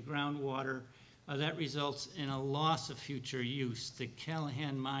contamination of the groundwater, that results in a loss of future use. The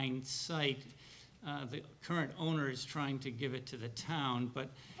Callahan mine site, the current owner is trying to give it to the town, but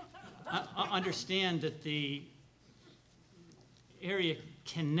understand that the area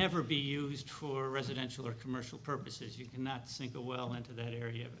can never be used for residential or commercial purposes. You cannot sink a well into that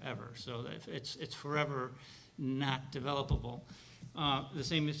area ever. So it's forever not developable. The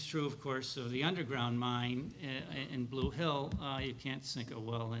same is true, of course, of the underground mine in Blue Hill. You can't sink a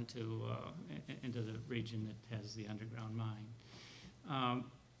well into the region that has the underground mine.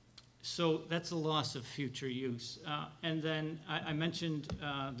 So that's a loss of future use. And then I mentioned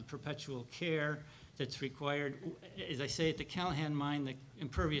the perpetual care that's required. As I say, at the Callahan mine, the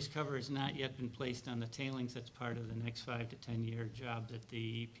impervious cover has not yet been placed on the tailings. That's part of the next 5 to 10 year job that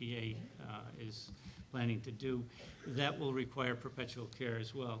the EPA is planning to do. That will require perpetual care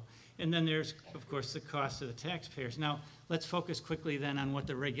as well. And then there's, of course, the cost of the taxpayers. Now, let's focus quickly then on what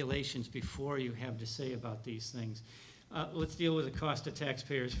the regulations before you have to say about these things. Let's deal with the cost of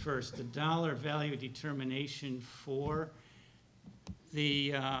taxpayers first. The dollar value determination for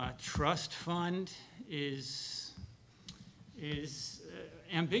the trust fund is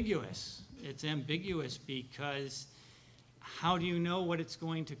ambiguous. It's ambiguous because how do you know what it's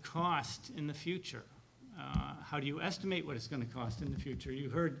going to cost in the future? How do you estimate what it's going to cost in the future? You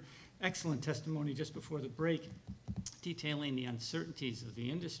heard excellent testimony just before the break detailing the uncertainties of the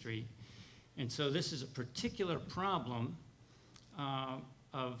industry. And so this is a particular problem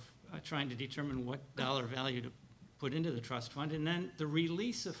of trying to determine what dollar value to put into the trust fund. And then the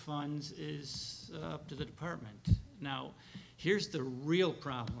release of funds is up to the department. Now, here's the real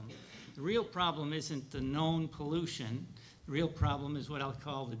problem. The real problem isn't the known pollution. The real problem is what I'll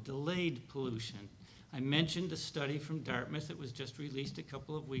call the delayed pollution. I mentioned the study from Dartmouth that was just released a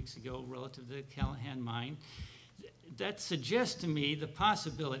couple of weeks ago relative to the Callahan mine. That suggests to me the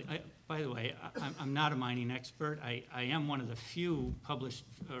possibility, by the way, I'm not a mining expert. I am one of the few published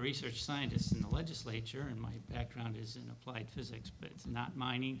research scientists in the legislature, and my background is in applied physics, but it's not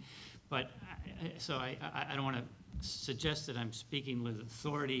mining. But so I don't want to suggest that I'm speaking with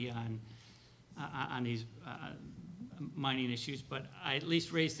authority on these mining issues, but I at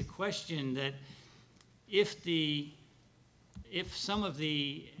least raise the question that if some of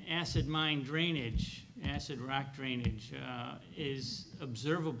the acid mine drainage, acid rock drainage, is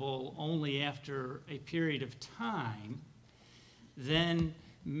observable only after a period of time, then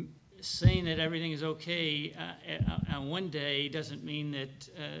saying that everything is okay on one day doesn't mean that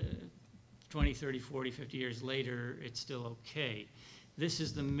 20, 30, 40, 50 years later it's still okay. This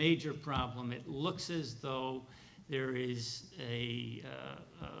is the major problem. It looks as though there is a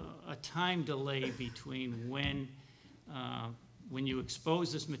time delay between when when you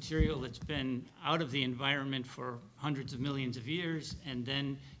expose this material that's been out of the environment for hundreds of millions of years, and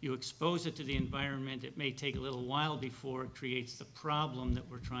then you expose it to the environment, it may take a little while before it creates the problem that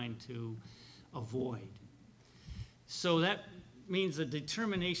we're trying to avoid. So that means the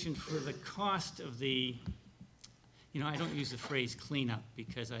determination for the cost of the, I don't use the phrase cleanup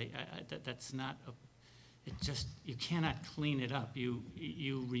because that's not it just, you cannot clean it up. You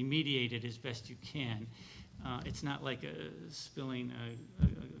remediate it as best you can. It's not like spilling a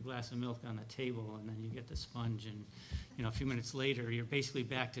glass of milk on the table and then you get the sponge and, a few minutes later you're basically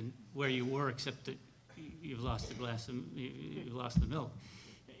back to where you were, except that you've lost you've lost the milk.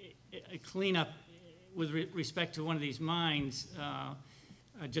 A cleanup with respect to one of these mines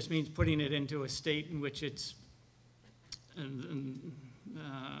just means putting it into a state in which it's,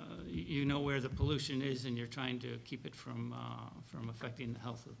 you know where the pollution is and you're trying to keep it from affecting the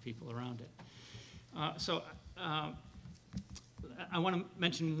health of the people around it. So I want to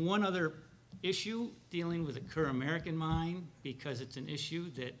mention one other issue dealing with the Kerr American mine, because it's an issue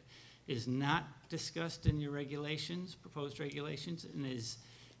that is not discussed in your regulations, proposed regulations, and has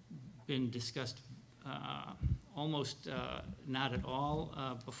been discussed almost not at all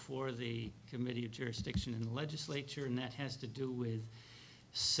before the Committee of Jurisdiction in the legislature, and that has to do with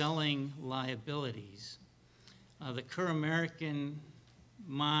selling liabilities. The Kerr American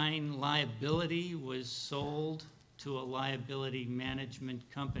mine liability was sold to a liability management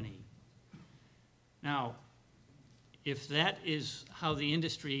company. Now, if that is how the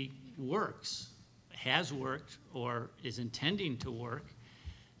industry works, has worked, or is intending to work,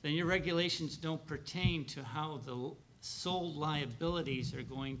 then your regulations don't pertain to how the sold liabilities are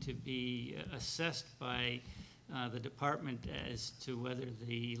going to be assessed by the department as to whether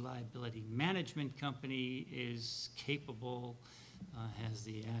the liability management company is capable, has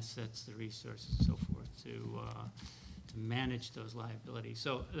the assets, the resources, and so forth to manage those liabilities.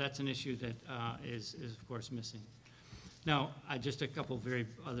 So that's an issue that is of course missing. Now, just a couple very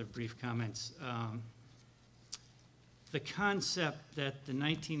other brief comments. The concept that the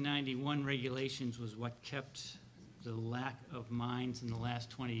 1991 regulations was what kept the lack of mines in the last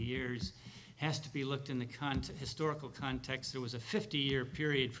 20 years has to be looked in the historical context. There was a 50-year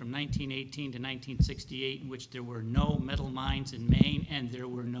period from 1918 to 1968 in which there were no metal mines in Maine and there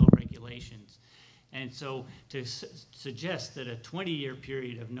were no regulations. And so to suggest that a 20-year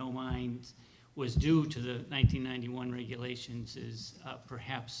period of no mines was due to the 1991 regulations is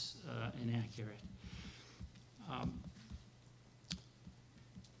perhaps inaccurate.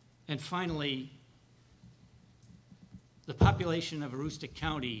 And finally, the population of Aroostook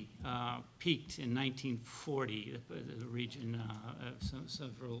County peaked in 1940. The region,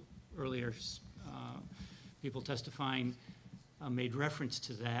 several earlier people testifying made reference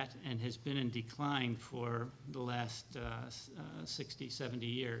to that, and has been in decline for the last 60, 70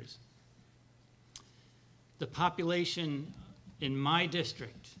 years. The population in my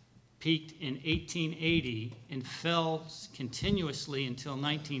district peaked in 1880 and fell continuously until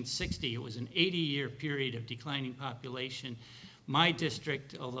 1960. It was an 80-year period of declining population. My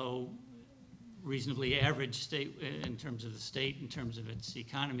district, although reasonably average state in terms of the state, in terms of its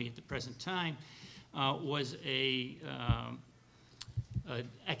economy at the present time, was a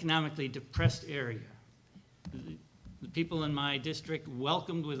economically depressed area. The people in my district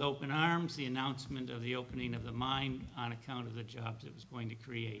welcomed with open arms the announcement of the opening of the mine on account of the jobs it was going to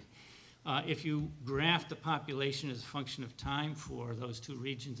create. If you graph the population as a function of time for those two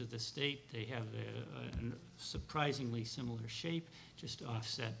regions of the state, they have a surprisingly similar shape, just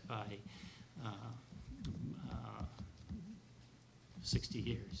offset by 60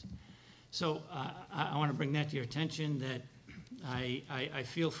 years. So I want to bring that to your attention, that I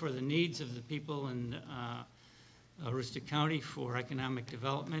feel for the needs of the people in Aroostook County for economic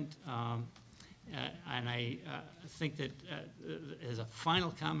development. And I think that as a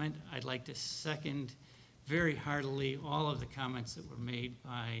final comment, I'd like to second very heartily all of the comments that were made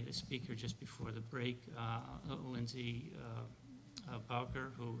by the speaker just before the break, Lindsay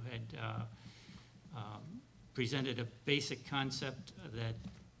Bowker, who had presented a basic concept that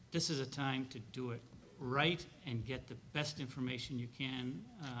this is a time to do it right and get the best information you can,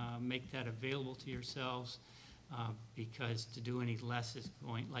 make that available to yourselves, because to do any less is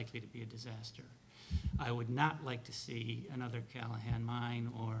likely to be a disaster. I would not like to see another Callahan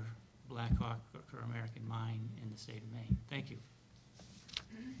mine or Black Hawk or Kerr American mine in the state of Maine. Thank you.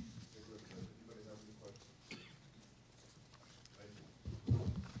 Anybody have any questions? Thank you.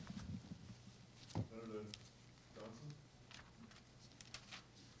 Senator Johnson?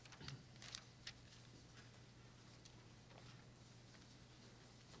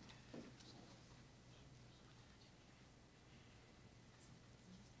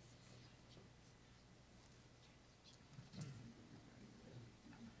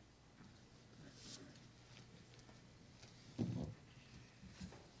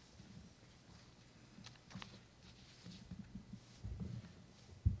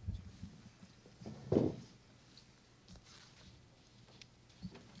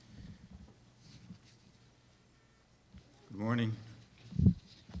 morning,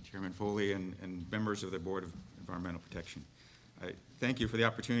 Chairman Foley and members of the Board of Environmental Protection. I thank you for the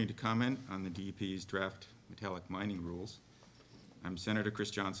opportunity to comment on the DEP's draft metallic mining rules. I'm Senator Chris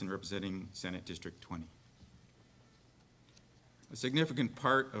Johnson, representing Senate District 20. A significant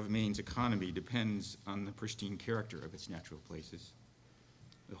part of Maine's economy depends on the pristine character of its natural places,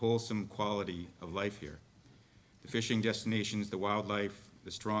 the wholesome quality of life here. The fishing destinations, the wildlife,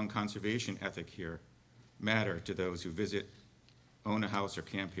 the strong conservation ethic here matter to those who visit, own a house or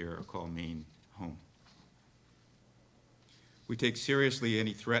camp here, or call Maine home. We take seriously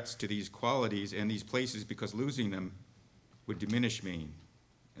any threats to these qualities and these places because losing them would diminish Maine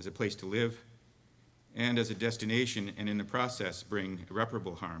as a place to live and as a destination, and in the process bring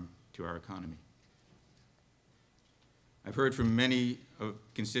irreparable harm to our economy. I've heard from many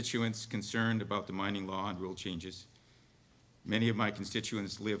constituents concerned about the mining law and rule changes. Many of my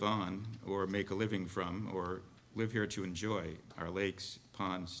constituents live on or make a living from or live here to enjoy our lakes,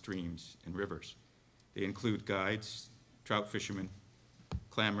 ponds, streams, and rivers. They include guides, trout fishermen,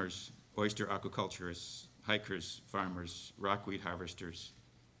 clammers, oyster aquaculturists, hikers, farmers, rockweed harvesters,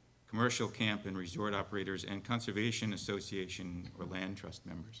 commercial camp and resort operators, and conservation association or land trust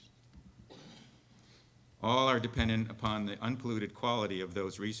members. All are dependent upon the unpolluted quality of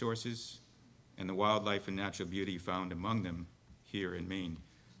those resources and the wildlife and natural beauty found among them here in Maine.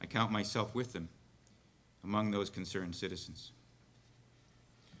 I count myself with them among those concerned citizens.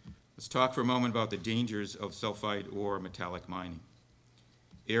 Let's talk for a moment about the dangers of sulfide ore metallic mining.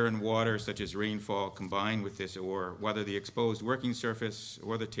 Air and water, such as rainfall, combine with this ore, whether the exposed working surface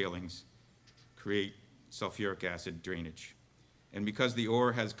or the tailings, create sulfuric acid drainage. And because the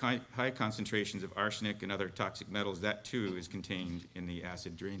ore has high concentrations of arsenic and other toxic metals, that too is contained in the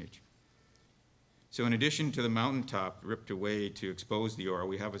acid drainage. So in addition to the mountaintop ripped away to expose the ore,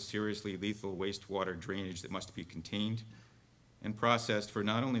 we have a seriously lethal wastewater drainage that must be contained and processed for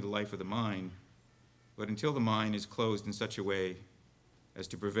not only the life of the mine, but until the mine is closed in such a way as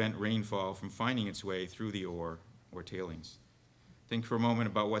to prevent rainfall from finding its way through the ore or tailings. Think for a moment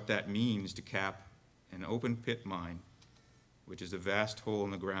about what that means to cap an open pit mine, which is a vast hole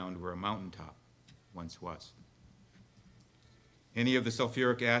in the ground where a mountaintop once was. Any of the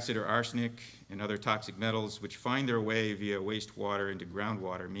sulfuric acid or arsenic and other toxic metals which find their way via wastewater into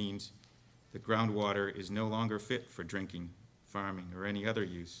groundwater means that groundwater is no longer fit for drinking, farming, or any other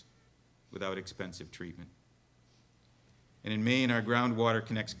use without expensive treatment. And in Maine, our groundwater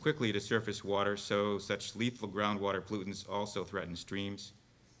connects quickly to surface water, so such lethal groundwater pollutants also threaten streams,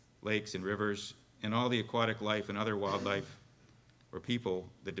 lakes, and rivers, and all the aquatic life and other wildlife or people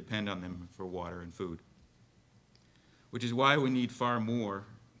that depend on them for water and food. Which is why we need far more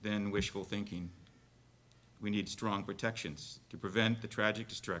than wishful thinking. We need strong protections to prevent the tragic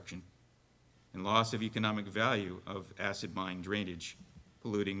destruction and loss of economic value of acid mine drainage,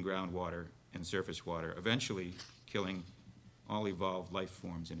 polluting groundwater and surface water, eventually killing all evolved life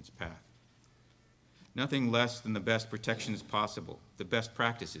forms in its path. Nothing less than the best protections possible, the best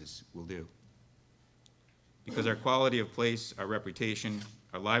practices will do. Because our quality of place, our reputation,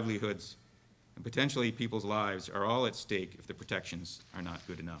 our livelihoods, and potentially people's lives are all at stake if the protections are not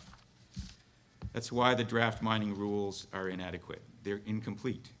good enough. That's why the draft mining rules are inadequate. They're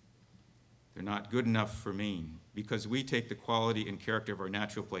incomplete. They're not good enough for Maine because we take the quality and character of our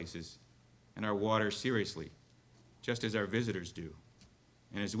natural places and our water seriously, just as our visitors do,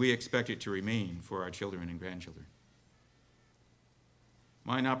 and as we expect it to remain for our children and grandchildren.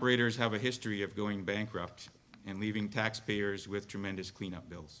 Mine operators have a history of going bankrupt and leaving taxpayers with tremendous cleanup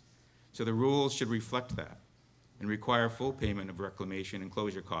bills. So the rules should reflect that and require full payment of reclamation and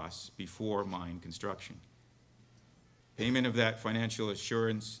closure costs before mine construction. Payment of that financial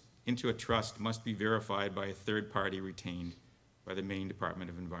assurance into a trust must be verified by a third party retained by the Maine Department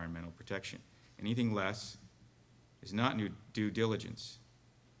of Environmental Protection. Anything less is not due diligence,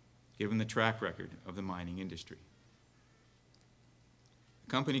 given the track record of the mining industry. The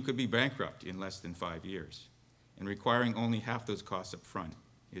company could be bankrupt in less than 5 years, and requiring only half those costs up front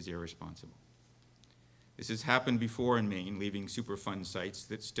is irresponsible. This has happened before in Maine, leaving Superfund sites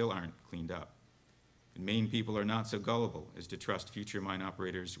that still aren't cleaned up. And Maine people are not so gullible as to trust future mine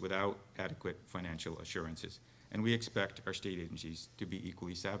operators without adequate financial assurances, and we expect our state agencies to be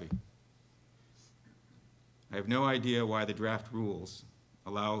equally savvy. I have no idea why the draft rules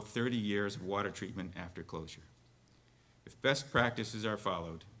allow 30 years of water treatment after closure. If best practices are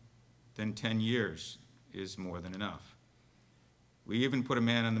followed, then 10 years is more than enough. We even put a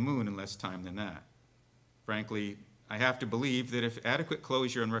man on the moon in less time than that. Frankly, I have to believe that if adequate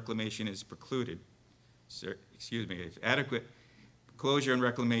closure and reclamation is precluded, if adequate closure and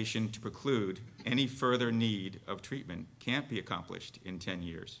reclamation to preclude any further need of treatment can't be accomplished in 10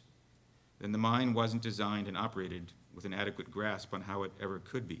 years, then the mine wasn't designed and operated with an adequate grasp on how it ever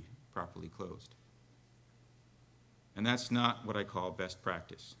could be properly closed. And that's not what I call best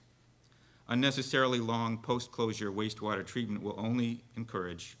practice. Unnecessarily long post-closure wastewater treatment will only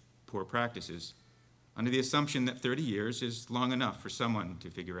encourage poor practices under the assumption that 30 years is long enough for someone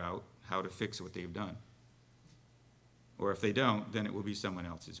to figure out how to fix what they've done. Or if they don't, then it will be someone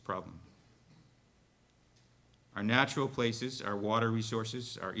else's problem. Our natural places, our water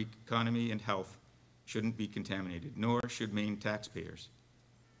resources, our economy and health shouldn't be contaminated, nor should Maine taxpayers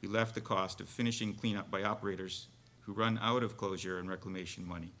be left the cost of finishing cleanup by operators who run out of closure and reclamation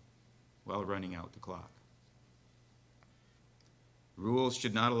money while running out the clock. Rules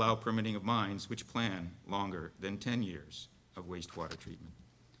should not allow permitting of mines which plan longer than 10 years of wastewater treatment.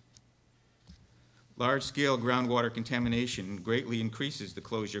 Large-scale groundwater contamination greatly increases the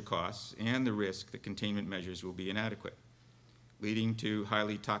closure costs and the risk that containment measures will be inadequate, leading to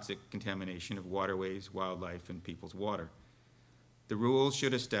highly toxic contamination of waterways, wildlife, and people's water. The rules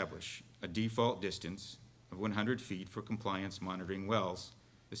should establish a default distance of 100 feet for compliance monitoring wells.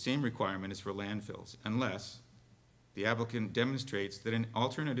 The same requirement is for landfills, unless the applicant demonstrates that an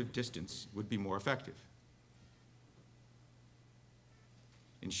alternative distance would be more effective.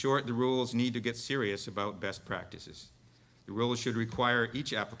 In short, the rules need to get serious about best practices. The rules should require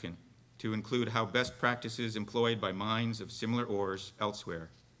each applicant to include how best practices employed by mines of similar ores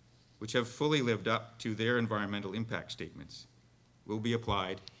elsewhere, which have fully lived up to their environmental impact statements, will be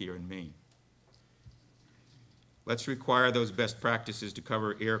applied here in Maine. Let's require those best practices to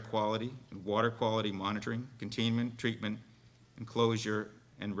cover air quality and water quality monitoring, containment, treatment, and closure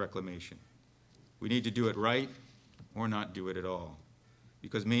and reclamation. We need to do it right or not do it at all,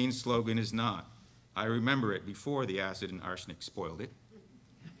 because Maine's slogan is not, I remember it before the acid and arsenic spoiled it.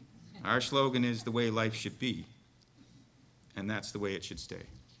 Our slogan is the way life should be, and that's the way it should stay.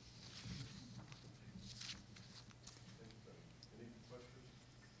 Any questions?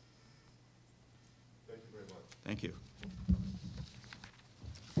 Thank you very much. Thank you.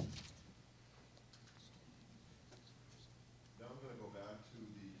 Now I'm going to go back to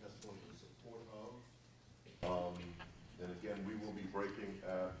the testimony in support of. And again, we will be breaking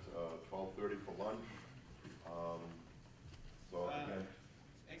at 12:30 for lunch. So again,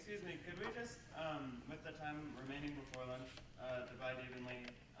 Excuse me, could we just, with the time remaining before lunch, divide evenly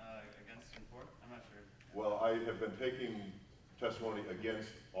against and for? I'm not sure. well, I have been taking testimony against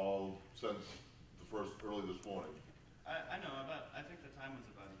all since the first early this morning. I know, but I think the time was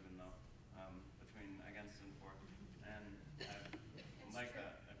about even though, between against and for. And I'd like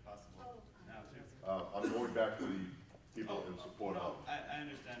that if possible now too. I'm going back to the people in support No, of. I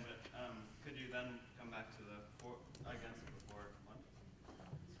understand, but could you then come back to the for, against before lunch? Well,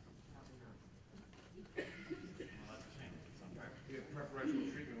 that's a shame. It's unfair. Preferential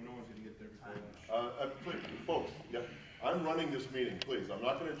treatment, no one's gonna get there before lunch. Please, folks, yeah, I'm running this meeting, please. I'm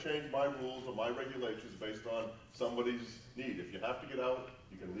not gonna change my rules or my regulations based on somebody's need. If you have to get out,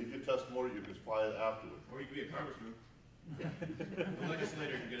 you can leave your testimony, you can file it afterwards. Or you could be a congressman. The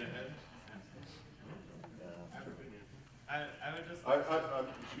legislator can get ahead. I would just.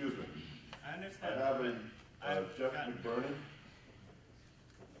 Excuse me. I I understand. have a I've Jeff gotten- McBurney.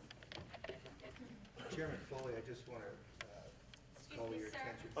 Chairman Foley, I just want to call your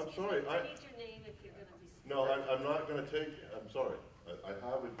attention. I'm sorry, I need your name if you're gonna be. No, I'm not gonna take, I'm sorry. I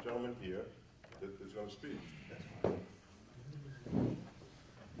have a gentleman here that is gonna speak.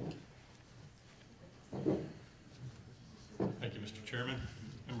 Thank you, Mr. Chairman,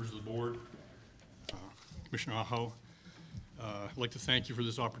 members of the board, Commissioner Aho. I'd like to thank you for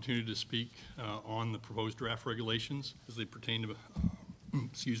this opportunity to speak on the proposed draft regulations as they pertain to,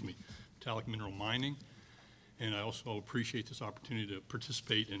 metallic mineral mining. And I also appreciate this opportunity to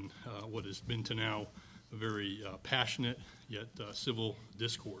participate in what has been to now a very passionate yet civil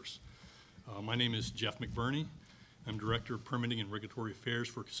discourse. My name is Jeff McBurney. I'm Director of Permitting and Regulatory Affairs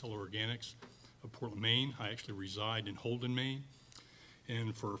for Casella Organics of Portland, Maine. I actually reside in Holden, Maine.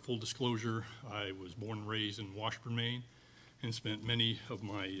 And for full disclosure, I was born and raised in Washburn, Maine, and spent many of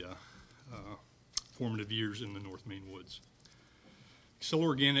my formative years in the North Maine woods. Casella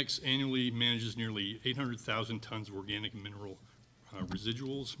Organics annually manages nearly 800,000 tons of organic and mineral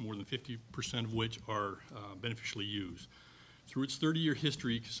residuals, more than 50% of which are beneficially used. Through its 30-year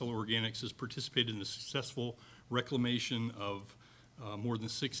history, Casella Organics has participated in the successful reclamation of more than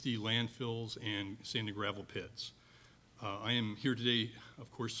 60 landfills and sand and gravel pits. I am here today,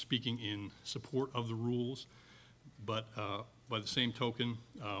 of course, speaking in support of the rules, but by the same token,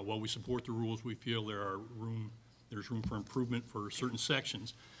 while we support the rules, we feel there are room there's room for improvement for certain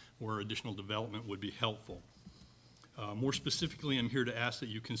sections where additional development would be helpful. More specifically, I'm here to ask that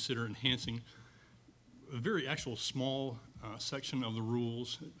you consider enhancing a very actual small section of the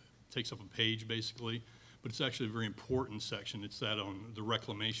rules. It takes up a page basically, but it's actually a very important section. It's that on the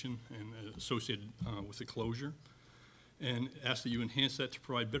reclamation and associated with the closure. And ask that you enhance that to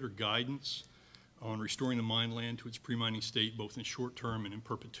provide better guidance on restoring the mine land to its pre-mining state, both in short term and in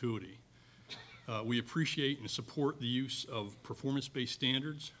perpetuity. We appreciate and support the use of performance-based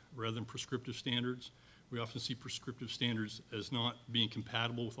standards rather than prescriptive standards. We often see prescriptive standards as not being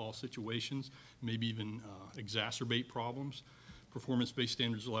compatible with all situations, maybe even exacerbate problems. Performance-based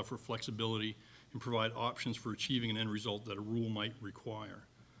standards allow for flexibility and provide options for achieving an end result that a rule might require.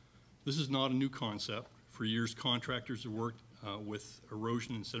 This is not a new concept. For years, contractors have worked with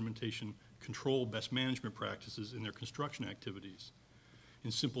erosion and sedimentation control best management practices in their construction activities.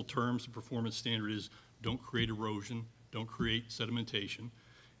 In simple terms, the performance standard is don't create erosion, don't create sedimentation,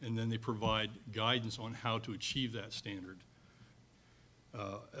 and then they provide guidance on how to achieve that standard.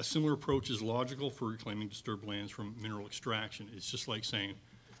 A similar approach is logical for reclaiming disturbed lands from mineral extraction. It's just like saying,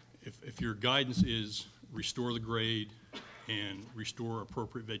 if your guidance is restore the grade and restore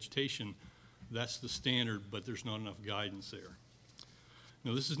appropriate vegetation, that's the standard, but there's not enough guidance there.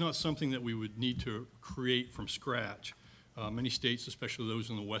 Now, this is not something that we would need to create from scratch. Many states, especially those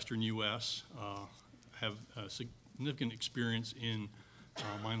in the western U.S., have significant experience in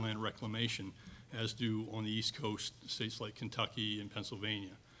mine land reclamation, as do on the East Coast states like Kentucky and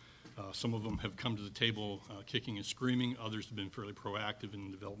Pennsylvania. Some of them have come to the table kicking and screaming. Others have been fairly proactive in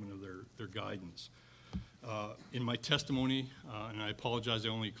the development of their guidance. In my testimony, and I apologize, I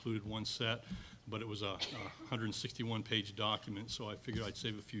only included one set, but it was a 161-page document, so I figured I'd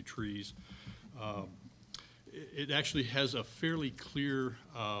save a few trees. It actually has a fairly clear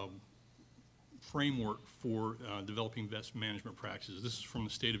framework for developing best management practices. This is from the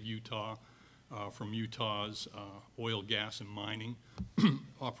state of Utah, from Utah's oil, gas, and mining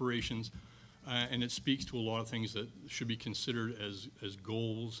operations, and it speaks to a lot of things that should be considered as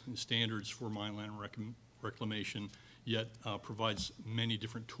goals and standards for mine land reclamation, yet provides many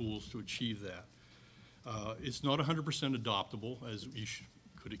different tools to achieve that. It's not 100% adoptable, as you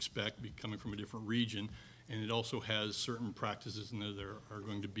could expect, coming from a different region, and it also has certain practices in there that are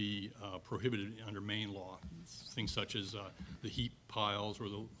going to be prohibited under Maine law, things such as the heap piles or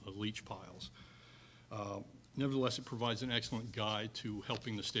the leach piles. Nevertheless, it provides an excellent guide to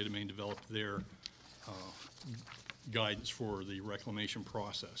helping the state of Maine develop their guidance for the reclamation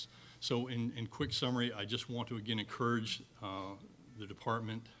process. So in quick summary, I just want to again encourage the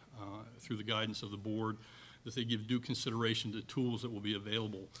department through the guidance of the board that they give due consideration to tools that will be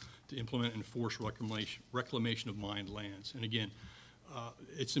available to implement and enforce reclamation of mined lands. And again,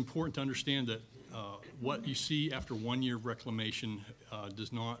 it's important to understand that what you see after 1 year of reclamation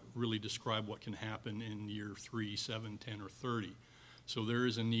does not really describe what can happen in year 3, 7, 10, or 30. So there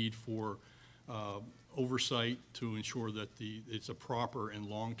is a need for oversight to ensure that it's a proper and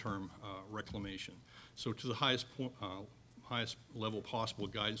long-term reclamation. So to the highest level possible,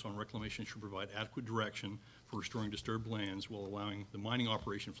 guidance on reclamation should provide adequate direction for restoring disturbed lands while allowing the mining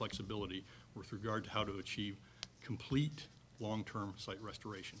operation flexibility with regard to how to achieve complete long-term site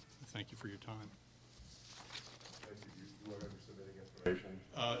restoration. Thank you for your time. Thank you. You are submitting information?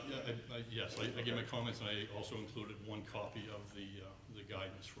 Yes, I gave my comments, and I also included one copy of the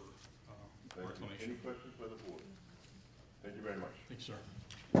guidance for reclamation. Any questions by the board? Thank you very much. Thanks, sir.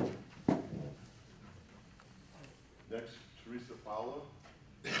 Next, Teresa Fowler.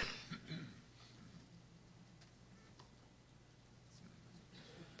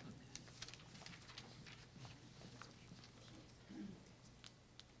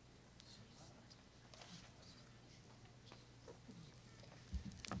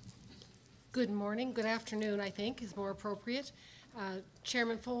 Good morning, good afternoon, I think, is more appropriate.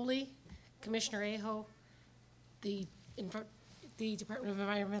 Chairman Foley, Commissioner Aho, the Department of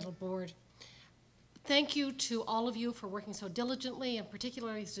Environmental Board. Thank you to all of you for working so diligently, and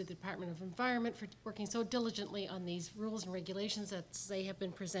particularly to the Department of Environment for working so diligently on these rules and regulations as they have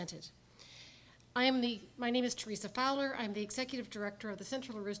been presented. My name is Teresa Fowler. I'm the Executive Director of the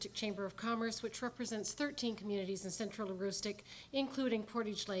Central Aroostook Chamber of Commerce, which represents 13 communities in Central Aroostook, including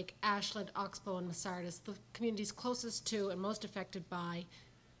Portage Lake, Ashland, Oxbow, and Masardis, the communities closest to and most affected by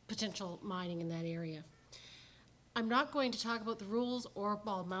potential mining in that area. I'm not going to talk about the rules or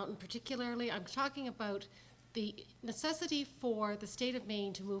Bald Mountain particularly. I'm talking about the necessity for the state of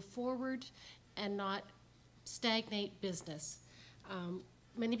Maine to move forward and not stagnate business.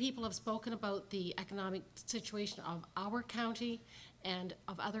 Many people have spoken about the economic situation of our county and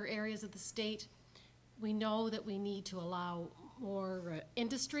of other areas of the state. We know that we need to allow more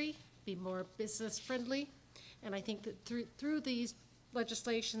industry, be more business-friendly, and I think that through these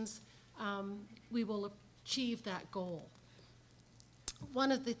legislations, we will achieve that goal.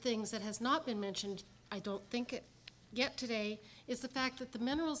 One of the things that has not been mentioned, I don't think yet today, is the fact that the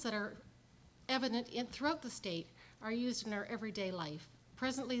minerals that are evident throughout the state are used in our everyday life.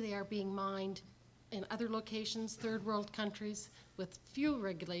 Presently, they are being mined in other locations, third world countries, with few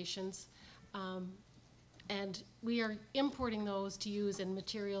regulations, and we are importing those to use in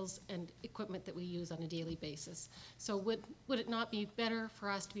materials and equipment that we use on a daily basis. So would it not be better for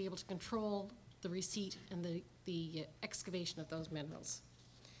us to be able to control the receipt and the excavation of those minerals?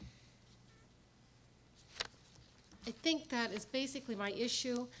 I think that is basically my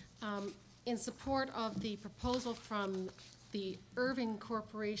issue. In support of the proposal from the Irving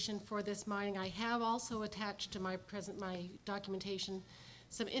Corporation for this mining, I have also attached to my documentation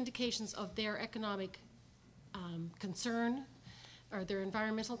some indications of their economic concern or their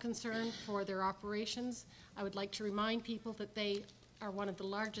environmental concern for their operations. I would like to remind people that they are one of the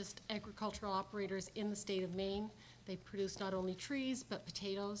largest agricultural operators in the state of Maine. They produce not only trees, but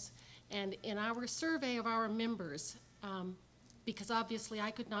potatoes. And in our survey of our members, because obviously I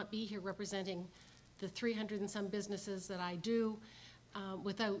could not be here representing the 300 and some businesses that I do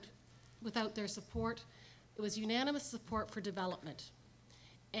without their support, it was unanimous support for development.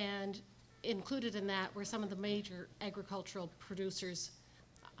 And included in that were some of the major agricultural producers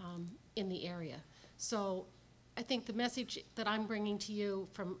in the area. So I think the message that I'm bringing to you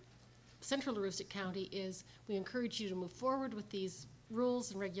from Central Aroostook County is we encourage you to move forward with these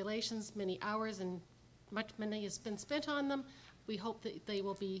rules and regulations. Many hours and much money has been spent on them. We hope that they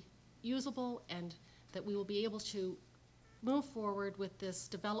will be usable and that we will be able to move forward with this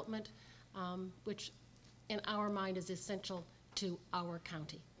development, which in our mind is essential to our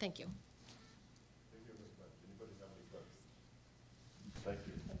county. Thank you. Thank you very much. Anybody have any questions? Thank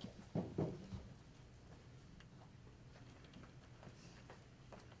you. Thank you.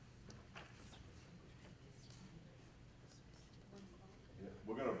 Yeah,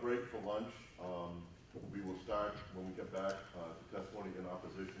 we're going to break for lunch. We will start when we get back to testimony in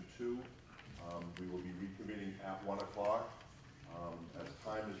opposition to. We will be reconvening at 1 o'clock. As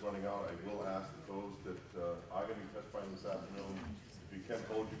time is running out, I will ask that those that are going to be testifying this afternoon, if you can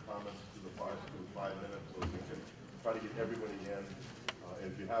hold your comments to the 5 minutes so we can try to get everybody in.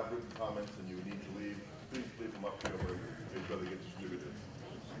 And if you have written comments and you need to leave, please leave them up here where they get distributed.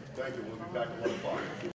 Thank you. We'll be back at 1 o'clock.